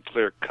there's one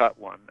clear-cut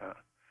one.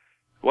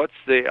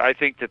 I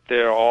think that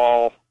they're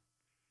all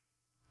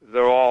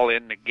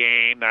in the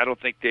game. I don't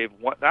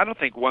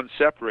think one's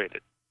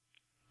separated.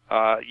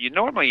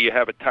 Normally you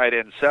have a tight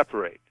end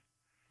separate,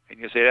 and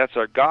you say that's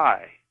our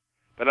guy.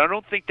 But I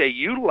don't think they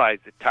utilize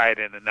the tight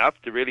end enough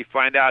to really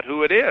find out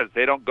who it is.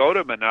 They don't go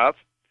to him enough.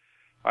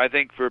 I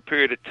think for a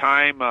period of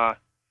time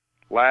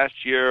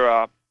last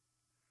year,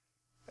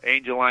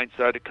 Angel Line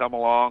started to come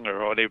along, or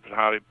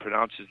how they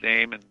pronounce his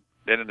name, and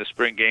then in the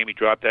spring game he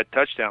dropped that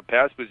touchdown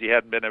pass because he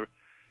hadn't been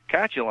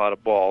catching a lot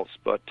of balls.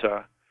 But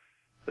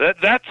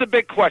that's a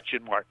big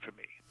question mark for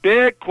me.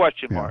 Big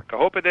question mark. I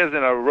hope it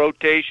isn't a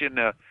rotation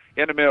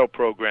intramural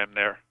program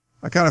there.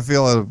 I kind of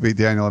feel it'll be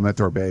Daniel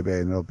Mentor Bebe,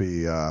 and it'll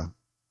be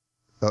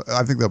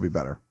I think they'll be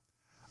better.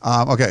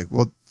 Okay,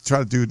 we'll try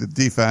to do the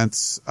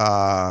defense.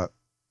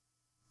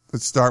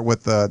 Let's start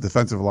with the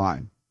defensive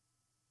line.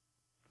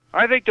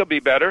 I think they'll be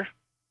better.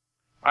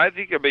 And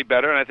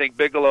I think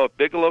Bigelow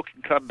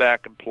can come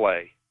back and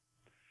play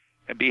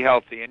and be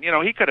healthy. And,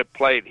 he could have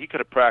played. He could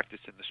have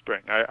practiced in the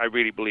spring. I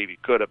really believe he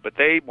could have. But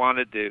they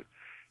wanted to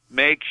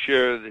make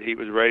sure that he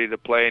was ready to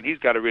play, and he's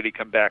got to really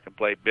come back and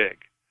play big.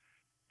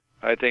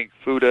 I think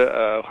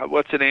Fuda,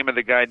 what's the name of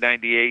the guy,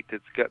 98,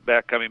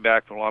 that's coming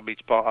back from Long Beach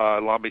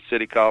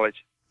City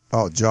College?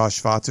 Oh, Josh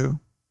Fatu?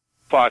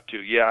 Fatu,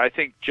 yeah. I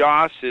think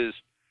Josh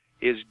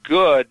is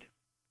good,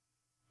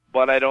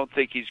 but I don't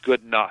think he's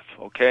good enough,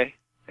 okay?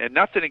 And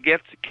nothing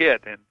against the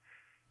kid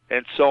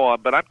and so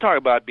on, but I'm talking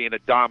about being a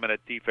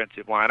dominant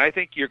defensive line. I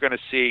think you're going to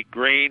see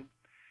Green.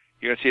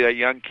 You're going to see that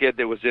young kid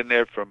that was in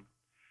there from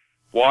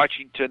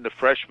Washington, the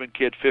freshman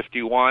kid,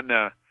 51.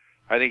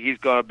 I think he's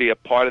going to be a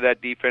part of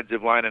that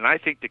defensive line, and I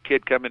think the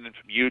kid coming in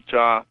from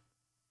Utah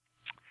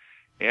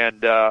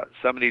and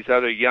some of these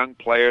other young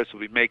players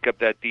will make up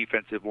that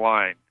defensive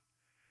line.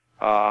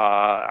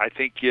 I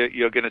think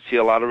you're going to see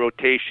a lot of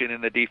rotation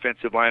in the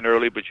defensive line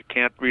early, but you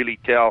can't really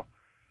tell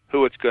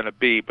who it's going to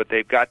be. But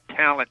they've got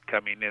talent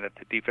coming in at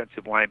the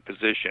defensive line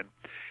position.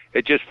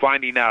 It's just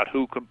finding out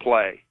who can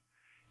play.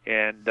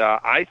 And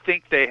I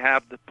think they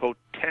have the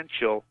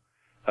potential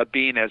of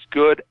being as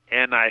good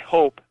and, I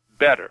hope,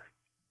 better.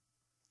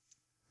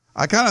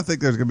 I kind of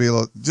think there's going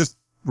to be just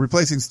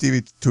replacing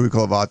Stevie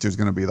Tuikovatu is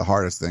going to be the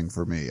hardest thing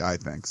for me, I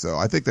think. So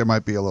I think there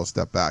might be a little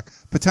step back.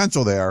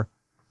 Potential there.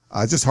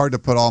 It's just hard to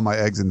put all my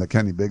eggs in the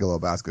Kenny Bigelow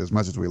basket as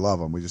much as we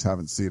love him. We just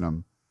haven't seen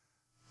him,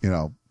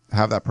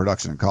 have that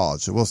production in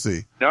college. So we'll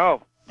see.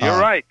 No, you're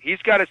right.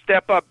 He's got to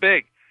step up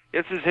big.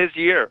 This is his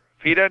year.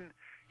 If he doesn't,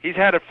 he's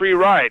had a free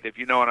ride, if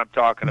you know what I'm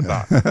talking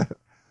about.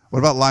 What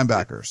about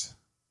linebackers?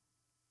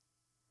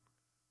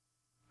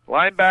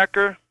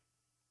 Linebacker,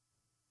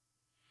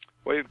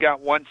 well, you've got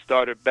one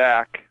starter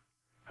back.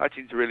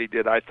 Hutchins really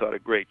did, I thought, a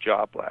great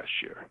job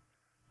last year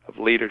of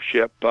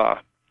leadership.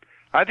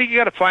 I think you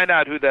got to find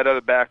out who that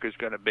other backer is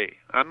going to be.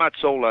 I'm not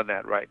sold on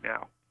that right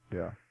now.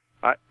 Yeah.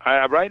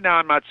 Right now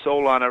I'm not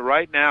sold on it.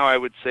 Right now I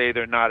would say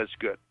they're not as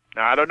good.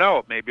 Now I don't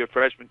know. Maybe a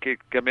freshman kid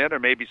could come in, or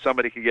maybe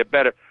somebody could get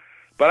better.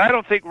 But I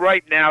don't think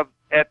right now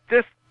at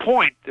this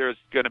point they're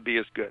going to be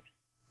as good.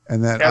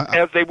 And then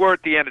as they were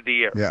at the end of the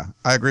year. Yeah,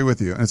 I agree with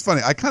you. And it's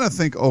funny. I kind of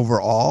think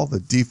overall the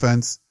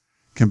defense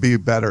can be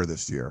better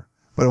this year.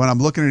 But when I'm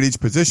looking at each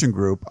position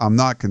group, I'm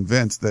not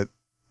convinced that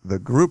the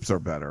groups are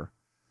better.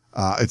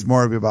 It's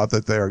more about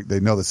that they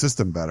know the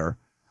system better.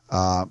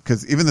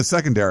 Because even the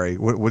secondary,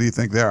 what do you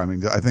think there? I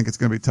mean, I think it's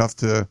going to be tough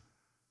to,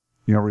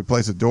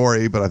 replace a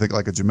Dory, but I think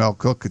like a Jamel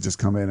Cook could just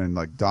come in and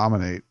like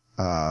dominate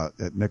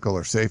at nickel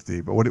or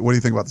safety. But what do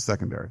you think about the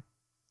secondary?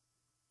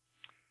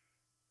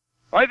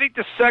 I think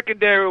the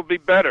secondary will be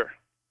better.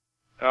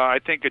 I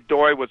think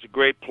Adoree was a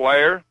great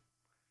player.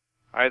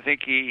 I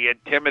think he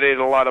intimidated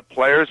a lot of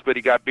players, but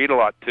he got beat a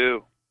lot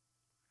too.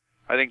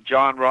 I think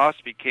John Ross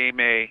became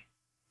a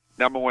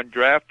number one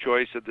draft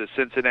choice of the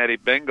Cincinnati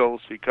Bengals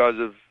because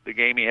of the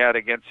game he had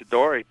against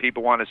Adoree.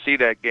 People want to see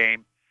that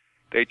game.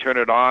 They turn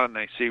it on and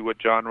they see what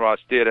John Ross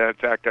did. In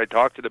fact, I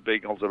talked to the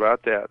Bengals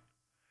about that.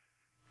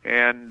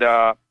 And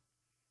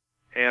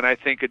I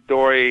think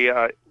Adoree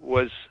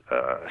was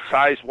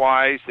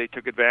size-wise, they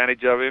took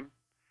advantage of him.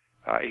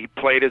 He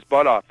played his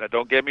butt off. Now,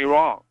 don't get me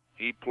wrong.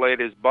 He played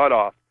his butt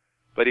off,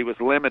 but he was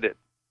limited.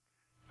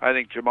 I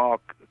think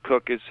Jamal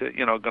Cook is,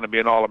 going to be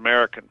an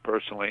All-American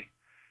personally.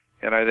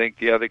 And I think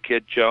the other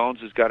kid,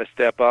 Jones, has got to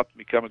step up and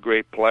become a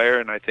great player.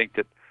 And I think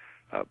that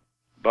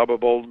Bubba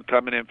Bolden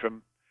coming in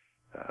from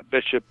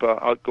Bishop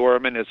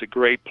Gorman is a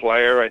great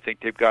player. I think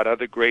they've got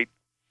other great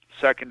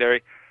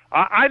secondary.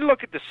 I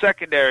look at the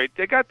secondary.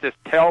 They got this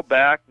Tell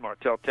back,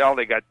 Martell Tell.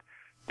 They got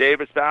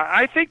Davis back.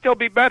 I think they'll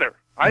be better.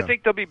 I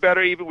think they'll be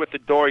better even with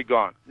Adoree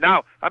gone.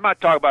 Now, I'm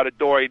not talking about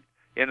Adoree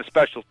in the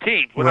special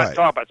teams. We're not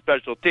talking about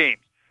special teams.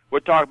 We're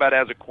talking about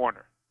as a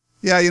corner.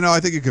 Yeah, I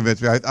think you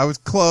convinced me. I was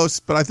close,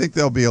 but I think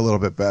they'll be a little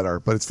bit better.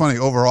 But it's funny,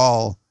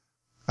 overall,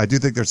 I do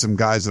think there's some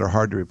guys that are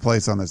hard to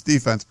replace on this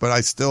defense, but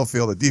I still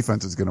feel the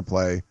defense is going to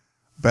play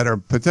better,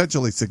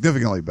 potentially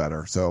significantly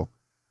better. So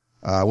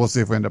we'll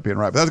see if we end up being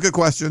right. But that was a good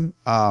question.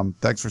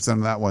 Thanks for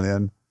sending that one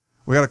in.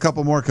 We got a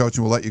couple more, Coach,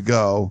 and we'll let you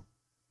go.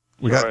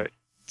 We got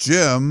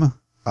Jim.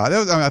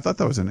 I thought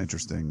that was an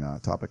interesting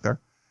topic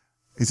there.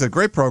 He said,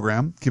 great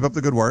program. Keep up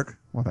the good work.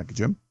 Well, thank you,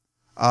 Jim.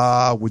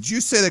 Would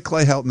you say that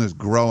Clay Helton is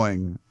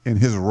growing in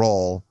his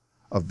role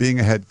of being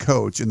a head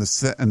coach in the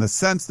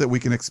sense that we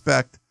can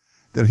expect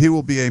that he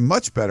will be a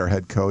much better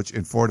head coach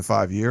in 4 to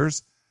 5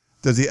 years?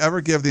 Does he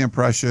ever give the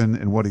impression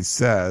in what he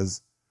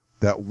says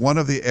that one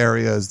of the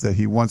areas that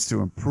he wants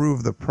to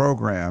improve the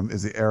program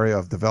is the area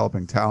of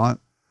developing talent?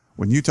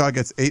 When Utah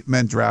gets 8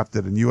 men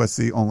drafted and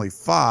USC only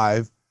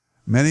 5,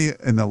 many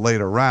in the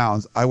later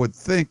rounds, I would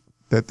think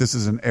that this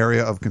is an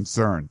area of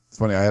concern. It's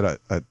funny, I had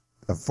a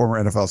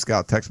former NFL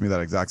scout text me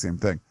that exact same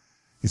thing.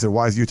 He said,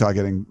 why is Utah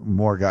getting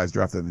more guys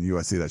drafted than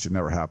USC? That should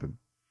never happen.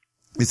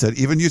 He said,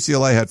 even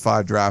UCLA had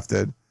 5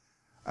 drafted,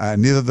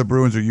 and neither the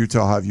Bruins or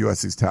Utah have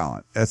USC's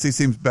talent. SC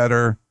seems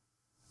better.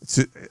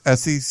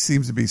 SC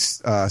seems to be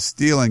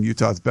stealing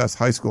Utah's best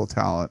high school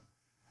talent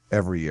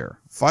every year.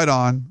 Fight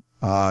on,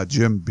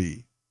 Jim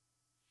B.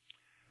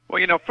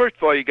 Well, first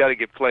of all, you got to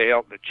give Clay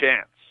Helton a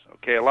chance.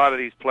 Okay, a lot of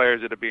these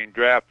players that are being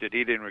drafted,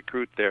 he didn't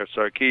recruit there.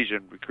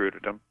 Sarkisian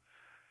recruited them.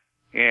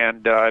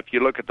 And if you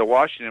look at the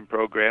Washington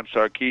program,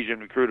 Sarkisian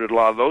recruited a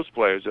lot of those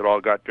players that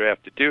all got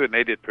drafted too, and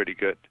they did pretty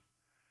good.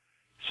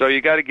 So you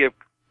got to give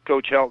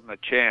Coach Helton a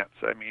chance.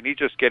 I mean, he's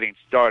just getting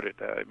started.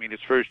 His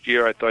first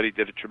year, I thought he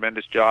did a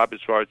tremendous job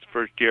as far as the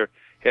first-year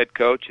head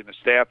coach and the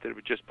staff that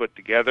were just put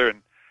together,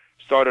 and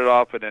started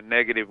off in a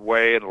negative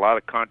way and a lot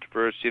of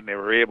controversy, and they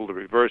were able to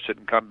reverse it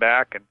and come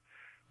back. And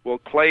will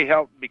Clay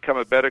Helton become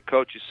a better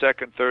coach his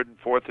second, third, and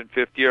fourth, and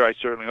fifth year? I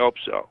certainly hope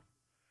so.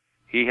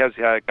 He has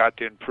got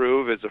to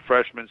improve as a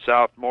freshman,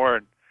 sophomore,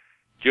 and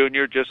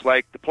junior, just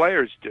like the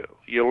players do.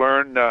 You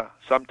learn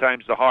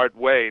sometimes the hard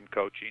way in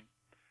coaching.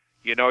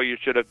 You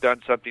should have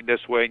done something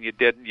this way and you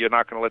didn't. You're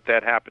not going to let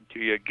that happen to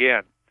you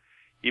again.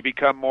 You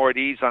become more at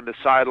ease on the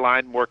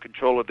sideline, more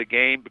control of the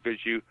game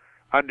because you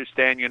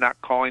understand you're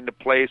not calling the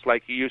plays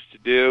like you used to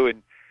do,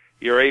 and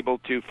you're able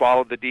to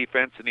follow the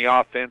defense and the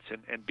offense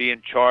and be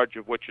in charge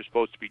of what you're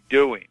supposed to be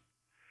doing.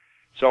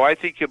 So I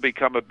think he'll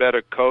become a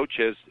better coach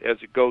as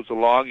it goes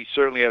along. He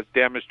certainly has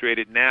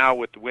demonstrated now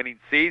with the winning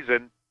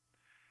season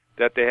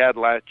that they had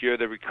last year.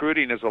 The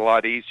recruiting is a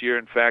lot easier.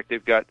 In fact,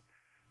 they've got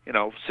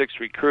 6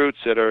 recruits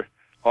that are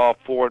all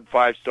 4- and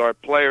 5-star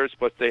players,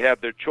 but they have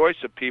their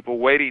choice of people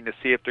waiting to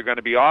see if they're going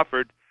to be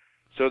offered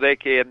so they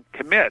can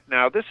commit.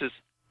 Now, this is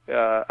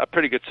a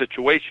pretty good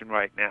situation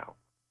right now.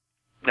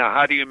 Now,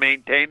 how do you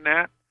maintain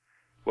that?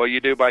 Well,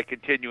 you do by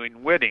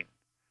continuing winning.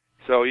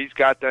 So he's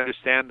got to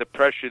understand the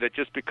pressure that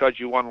just because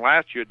you won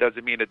last year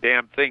doesn't mean a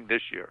damn thing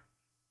this year.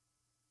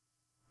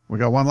 We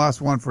got one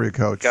last one for you,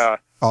 Coach.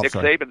 Nick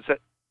Saban said.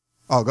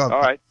 Oh, go.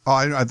 All right. Oh,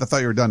 I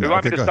thought you were done. You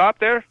want me to stop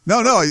there?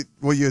 No.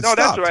 Well, you stopped.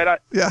 No, that's all right.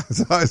 I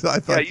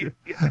thought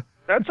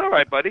that's all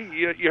right, buddy.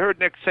 You heard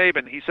Nick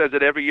Saban. He says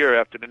it every year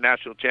after the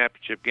national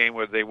championship game,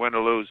 whether they win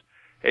or lose.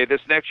 Hey,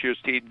 this next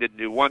year's team didn't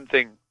do one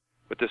thing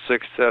with the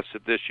success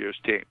of this year's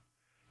team.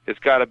 It's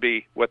got to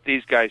be what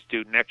these guys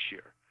do next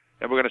year.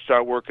 And we're going to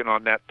start working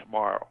on that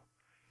tomorrow.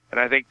 And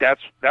I think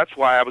that's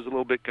why I was a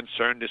little bit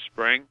concerned this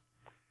spring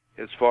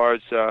as far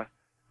as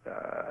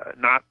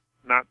not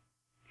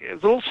it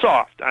was a little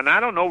soft. And I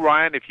don't know,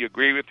 Ryan, if you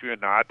agree with me or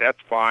not. That's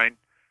fine.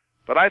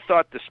 But I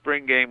thought the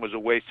spring game was a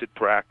wasted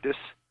practice.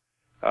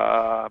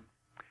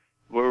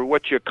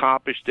 What you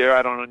accomplished there,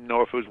 I don't even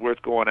know if it was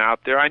worth going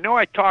out there. I know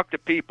I talked to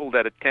people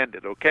that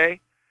attended, okay?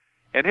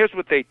 And here's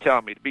what they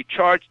tell me. To be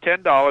charged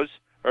 $10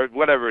 or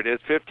whatever it is,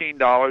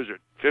 $15 or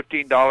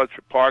 $15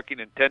 for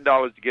parking and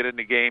 $10 to get in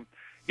the game,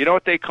 you know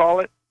what they call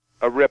it?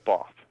 A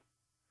ripoff.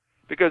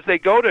 Because they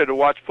go there to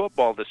watch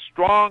football. The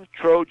strong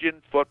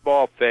Trojan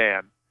football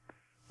fan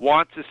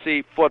wants to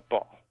see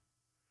football.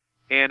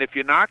 And if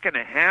you're not going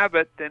to have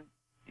it, then,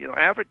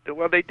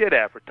 well, they did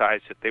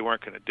advertise that they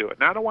weren't going to do it.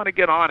 Now I don't want to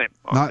get on him.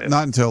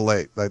 Not until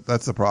late.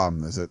 That's the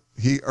problem, is that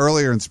he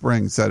earlier in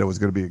spring said it was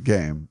going to be a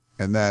game.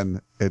 And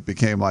then it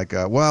became like,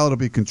 it'll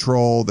be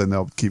controlled and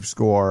they'll keep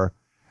score.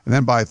 And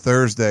then by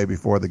Thursday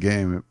before the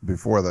game,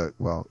 before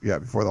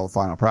the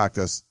final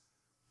practice,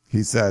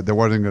 he said there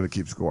wasn't going to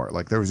keep score.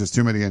 Like there was just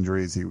too many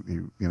injuries.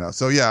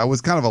 So yeah, it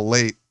was kind of a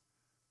late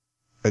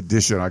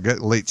addition.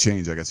 Late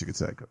change, I guess you could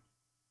say.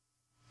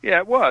 Yeah,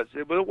 it was.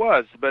 It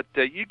was. But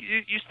you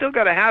still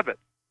got to have it.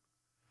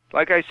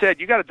 Like I said,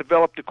 you got to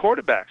develop the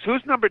quarterbacks.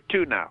 Who's number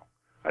 2 now?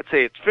 I'd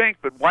say it's Fink,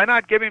 but why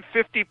not give him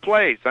 50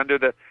 plays under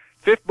the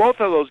fifth? Both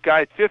of those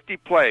guys, 50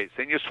 plays,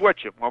 and you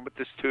switch them, one with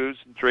the 2s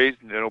and 3s,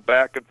 and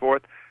back and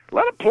forth.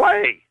 Let them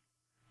play.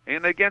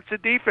 And against the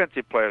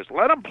defensive players,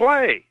 let them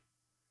play.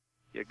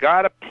 You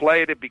got to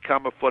play to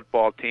become a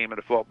football team and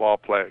a football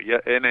player.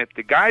 And if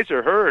the guys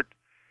are hurt,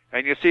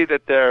 and you see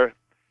that they're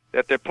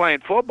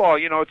playing football,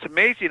 it's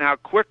amazing how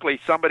quickly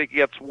somebody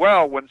gets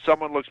well when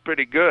someone looks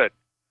pretty good.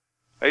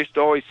 I used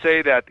to always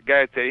say that. The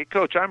guy would say, "Hey,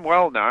 Coach, I'm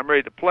well now. I'm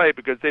ready to play,"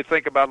 because they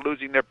think about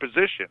losing their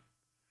position.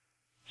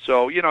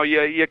 So,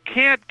 you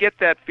can't get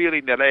that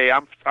feeling that, hey,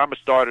 I'm a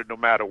starter no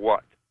matter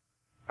what.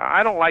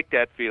 I don't like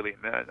that feeling.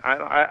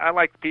 I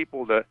like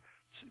people to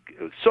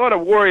sort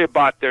of worry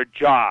about their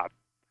job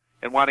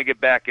and want to get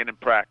back in and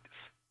practice.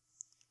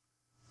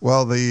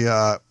 Well,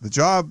 the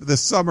job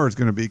this summer is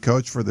going to be,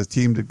 Coach, for the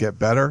team to get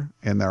better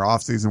in their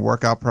off-season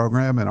workout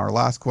program. And our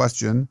last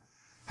question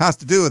has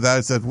to do with that.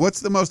 It said,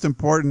 what's the most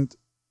important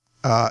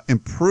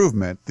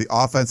improvement the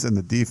offense and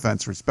the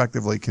defense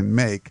respectively can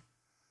make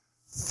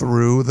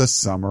through the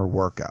summer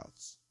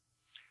workouts?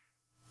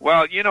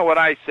 Well, you know what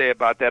I say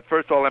about that.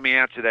 First of all, let me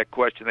answer that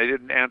question. They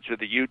didn't answer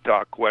the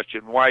Utah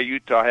question. Why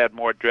Utah had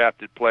more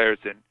drafted players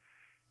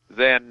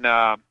than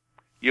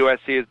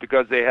USC is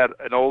because they had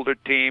an older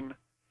team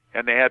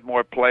and they had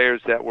more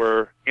players that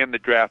were in the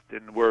draft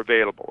and were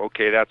available.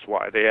 Okay, that's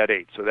why. They had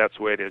 8, so that's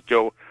the way it is.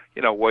 Joe,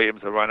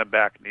 Williams, the running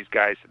back, and these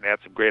guys, and they had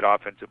some great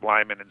offensive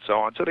linemen and so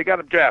on. So they got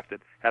them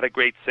drafted. Had a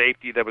great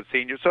safety that was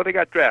senior, so they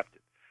got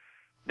drafted.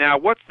 Now,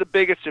 what's the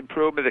biggest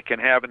improvement it can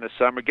have in the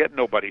summer? Get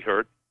nobody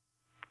hurt.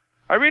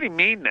 I really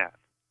mean that.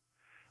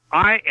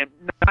 I am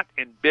not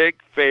in big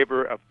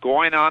favor of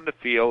going on the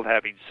field,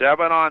 having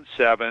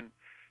 7-on-7,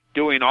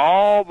 doing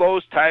all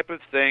those type of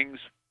things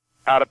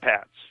out of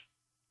pads.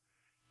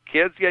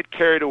 Kids get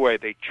carried away.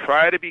 They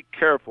try to be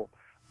careful.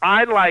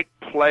 I like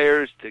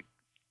players to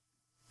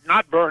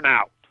not burn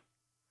out.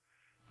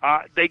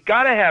 They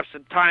got to have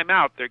some time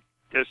out.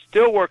 They're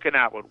still working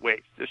out with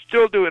weights. They're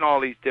still doing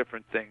all these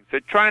different things. They're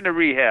trying to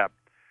rehab.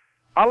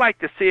 I like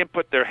to see them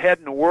put their head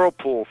in the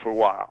whirlpool for a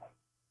while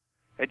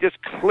and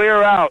just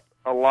clear out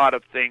a lot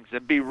of things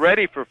and be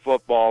ready for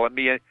football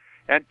and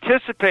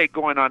anticipate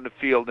going on the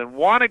field and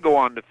want to go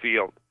on the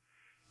field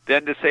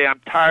than to say,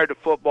 I'm tired of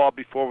football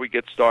before we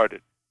get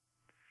started.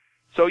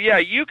 So, yeah,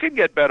 you can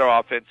get better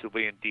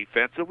offensively and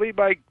defensively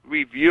by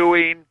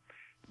reviewing,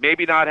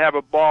 maybe not have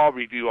a ball,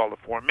 review all the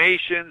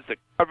formations, the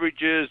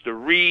coverages, the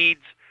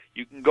reads.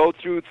 You can go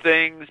through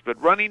things,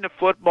 but running the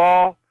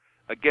football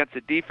against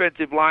a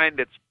defensive line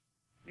that's,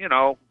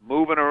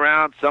 moving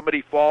around,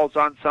 somebody falls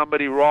on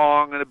somebody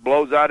wrong and it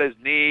blows out his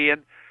knee.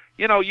 And,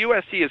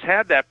 USC has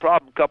had that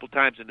problem a couple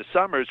times in the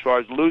summer as far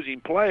as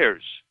losing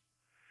players.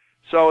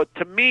 So,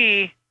 to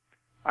me,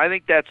 I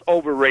think that's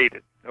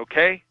overrated,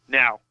 okay?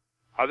 Now,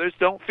 others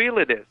don't feel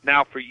it is.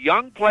 Now, for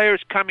young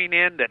players coming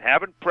in that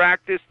haven't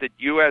practiced at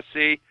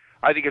USC,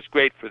 I think it's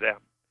great for them.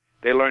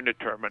 They learn the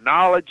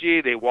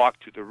terminology. They walk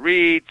through the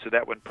read so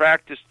that when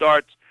practice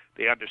starts,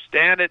 they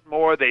understand it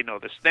more. They know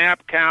the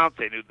snap counts.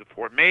 They know the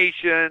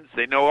formations.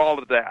 They know all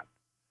of that.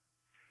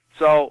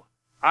 So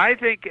I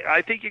think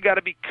you got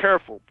to be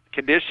careful.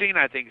 Conditioning,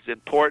 I think, is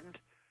important.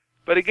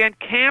 But again,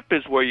 camp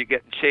is where you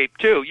get in shape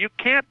too. You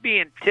can't be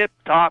in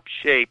tip-top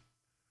shape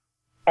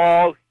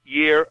all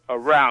year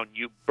around.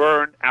 You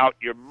burn out.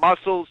 Your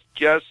muscles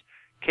just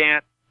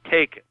can't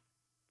take it.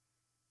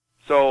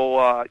 So,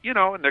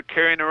 and they're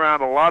carrying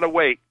around a lot of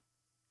weight,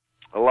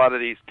 a lot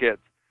of these kids.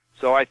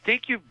 So I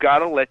think you've got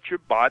to let your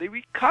body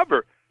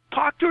recover.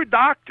 Talk to a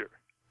doctor.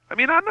 I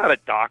mean, I'm not a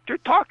doctor.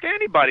 Talk to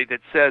anybody that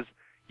says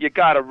you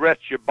got to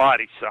rest your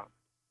body some.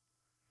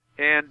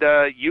 And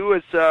you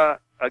as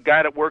a a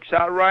guy that works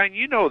out, Ryan.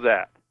 You know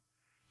that.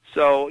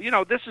 So,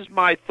 this is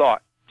my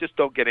thought. Just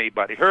don't get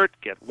anybody hurt.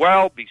 Get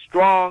well, be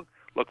strong,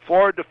 look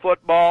forward to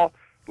football,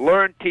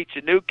 learn, teach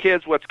the new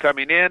kids what's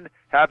coming in,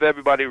 have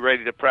everybody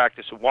ready to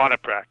practice and want to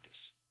practice.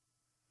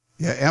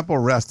 Yeah, ample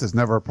rest is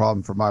never a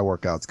problem for my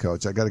workouts,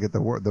 Coach. I got to get the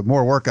more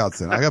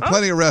workouts in. I got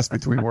plenty of rest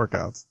between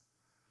workouts.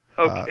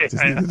 Okay.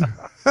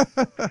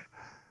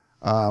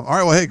 All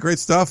right. Well, hey, great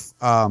stuff.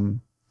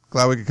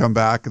 Glad we could come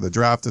back. The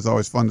draft is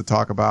always fun to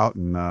talk about,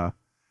 and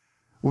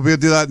we'll be able to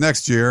do that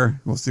next year.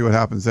 We'll see what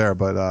happens there.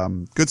 But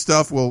good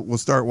stuff. We'll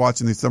start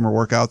watching these summer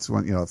workouts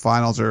when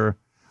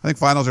I think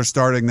finals are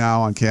starting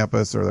now on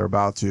campus, or they're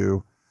about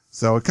to.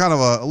 So it's kind of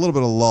a little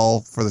bit of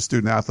lull for the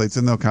student athletes,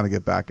 and they'll kind of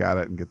get back at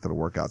it and get to the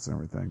workouts and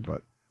everything.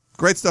 But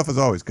great stuff as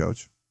always,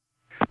 Coach.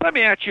 Let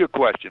me ask you a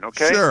question,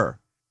 okay? Sure.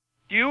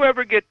 Do you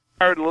ever get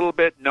tired a little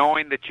bit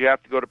knowing that you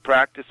have to go to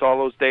practice all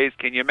those days?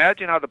 Can you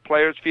imagine how the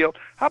players feel?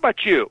 How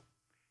about you?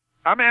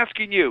 I'm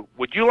asking you,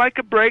 would you like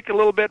a break a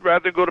little bit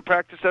rather than go to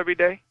practice every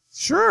day?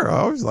 Sure. I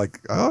always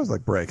like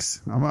breaks.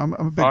 I'm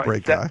a big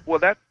break guy. Well,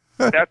 that's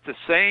the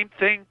same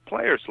thing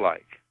players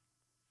like.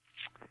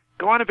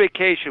 Go on a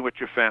vacation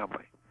with your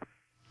family.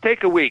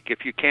 Take a week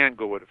if you can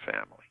go with a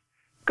family.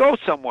 Go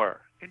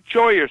somewhere.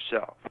 Enjoy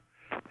yourself.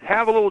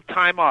 Have a little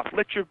time off.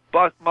 Let your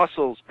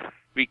muscles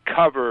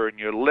recover and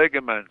your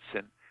ligaments.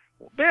 And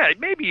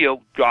maybe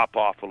you'll drop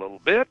off a little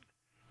bit,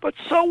 but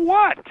so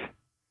what?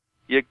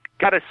 You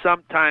got to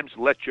sometimes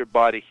let your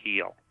body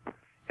heal.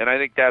 And I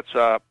think that's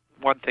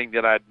one thing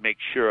that I'd make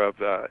sure of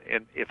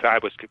if I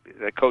was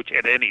a coach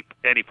at any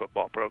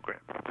football program.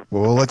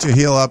 Well, we'll let you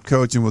heal up,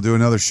 Coach, and we'll do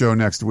another show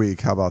next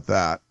week. How about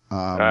that?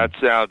 That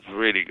sounds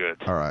really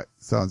good. All right.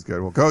 Sounds good.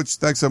 Well, Coach,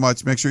 thanks so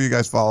much. Make sure you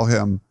guys follow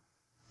him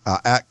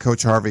at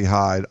Coach Harvey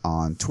Hyde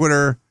on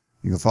Twitter.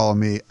 You can follow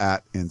me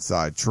at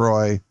Inside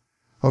Troy.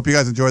 Hope you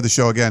guys enjoyed the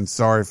show again.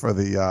 Sorry for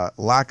the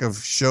lack of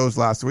shows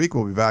last week.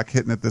 We'll be back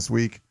hitting it this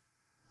week,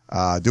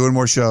 doing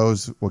more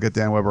shows. We'll get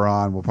Dan Weber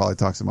on. We'll probably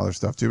talk some other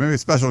stuff too. Maybe a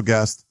special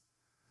guest.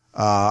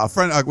 A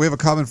friend, we have a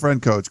common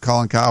friend, Coach,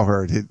 Colin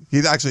Cowherd.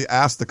 He'd actually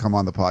asked to come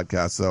on the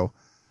podcast, so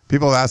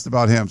people have asked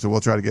about him, so we'll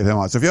try to get him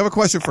on. So if you have a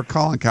question for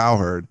Colin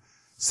Cowherd,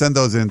 send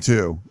those in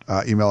too.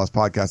 Email us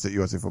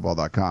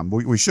podcast@usafootball.com.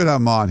 We should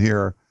have him on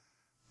here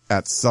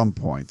at some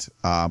point.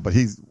 But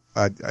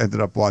I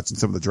ended up watching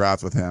some of the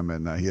drafts with him,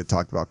 and he had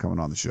talked about coming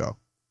on the show.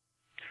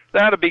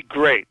 That'll be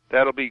great.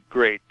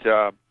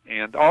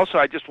 And also,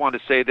 I just want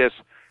to say this.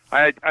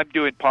 I'm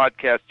doing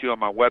podcasts too on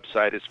my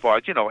website as far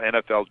as,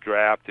 NFL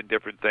draft and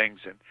different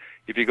things. And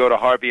if you go to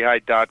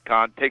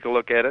harveyhyde.com, take a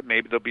look at it.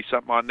 Maybe there'll be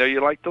something on there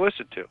you like to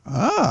listen to.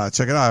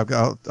 Check it out.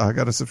 I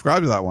got to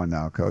subscribe to that one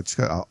now, Coach.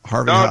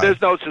 Harvey No, Hyde.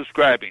 there's no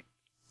subscribing.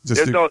 It's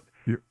a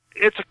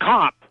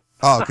comp.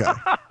 Oh, okay.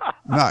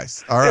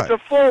 Nice. All right. It's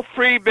a full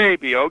free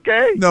baby,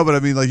 okay? No, but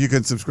I mean, like, you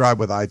can subscribe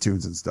with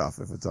iTunes and stuff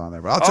if it's on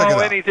there. But I'll check it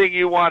out. Anything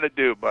you want to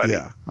do, buddy.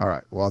 Yeah. All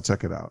right. Well, I'll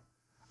check it out.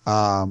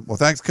 Well,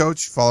 thanks,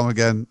 Coach. Follow him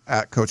again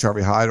at Coach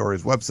Harvey Hyde, or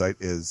his website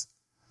is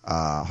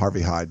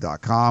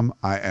harveyhyde.com.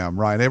 I am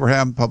Ryan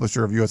Abraham,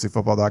 publisher of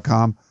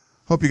USAFootball.com.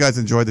 Hope you guys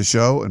enjoyed the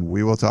show, and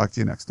we will talk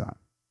to you next time.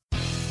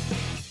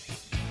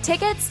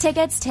 Tickets.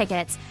 SC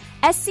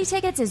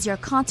Tickets is your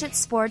concert,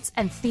 sports,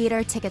 and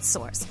theater ticket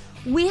source.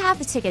 We have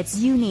the tickets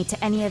you need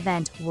to any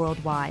event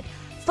worldwide.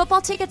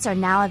 Football tickets are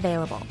now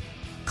available.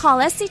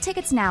 Call SC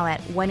Tickets now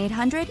at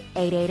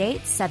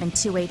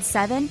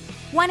 1-800-888-7287,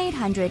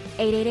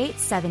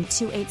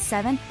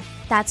 1-800-888-7287.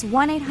 That's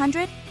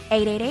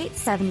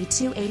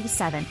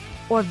 1-800-888-7287.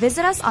 Or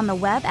visit us on the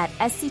web at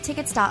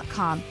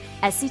sctickets.com.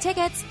 SC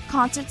Tickets,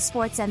 concert,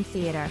 sports, and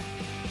theater.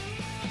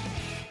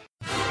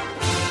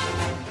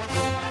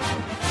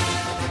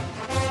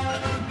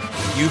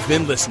 You've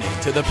been listening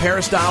to the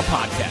Peristyle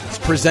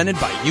Podcast, presented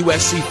by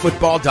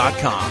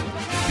USCFootball.com.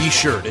 Be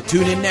sure to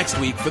tune in next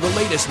week for the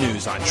latest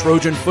news on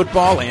Trojan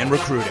football and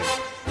recruiting.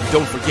 And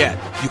don't forget,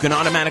 you can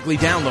automatically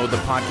download the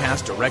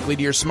podcast directly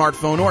to your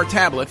smartphone or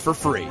tablet for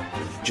free.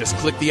 Just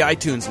click the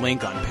iTunes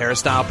link on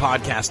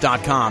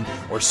peristylepodcast.com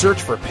or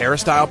search for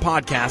Peristyle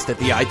Podcast at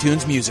the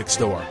iTunes Music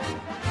Store.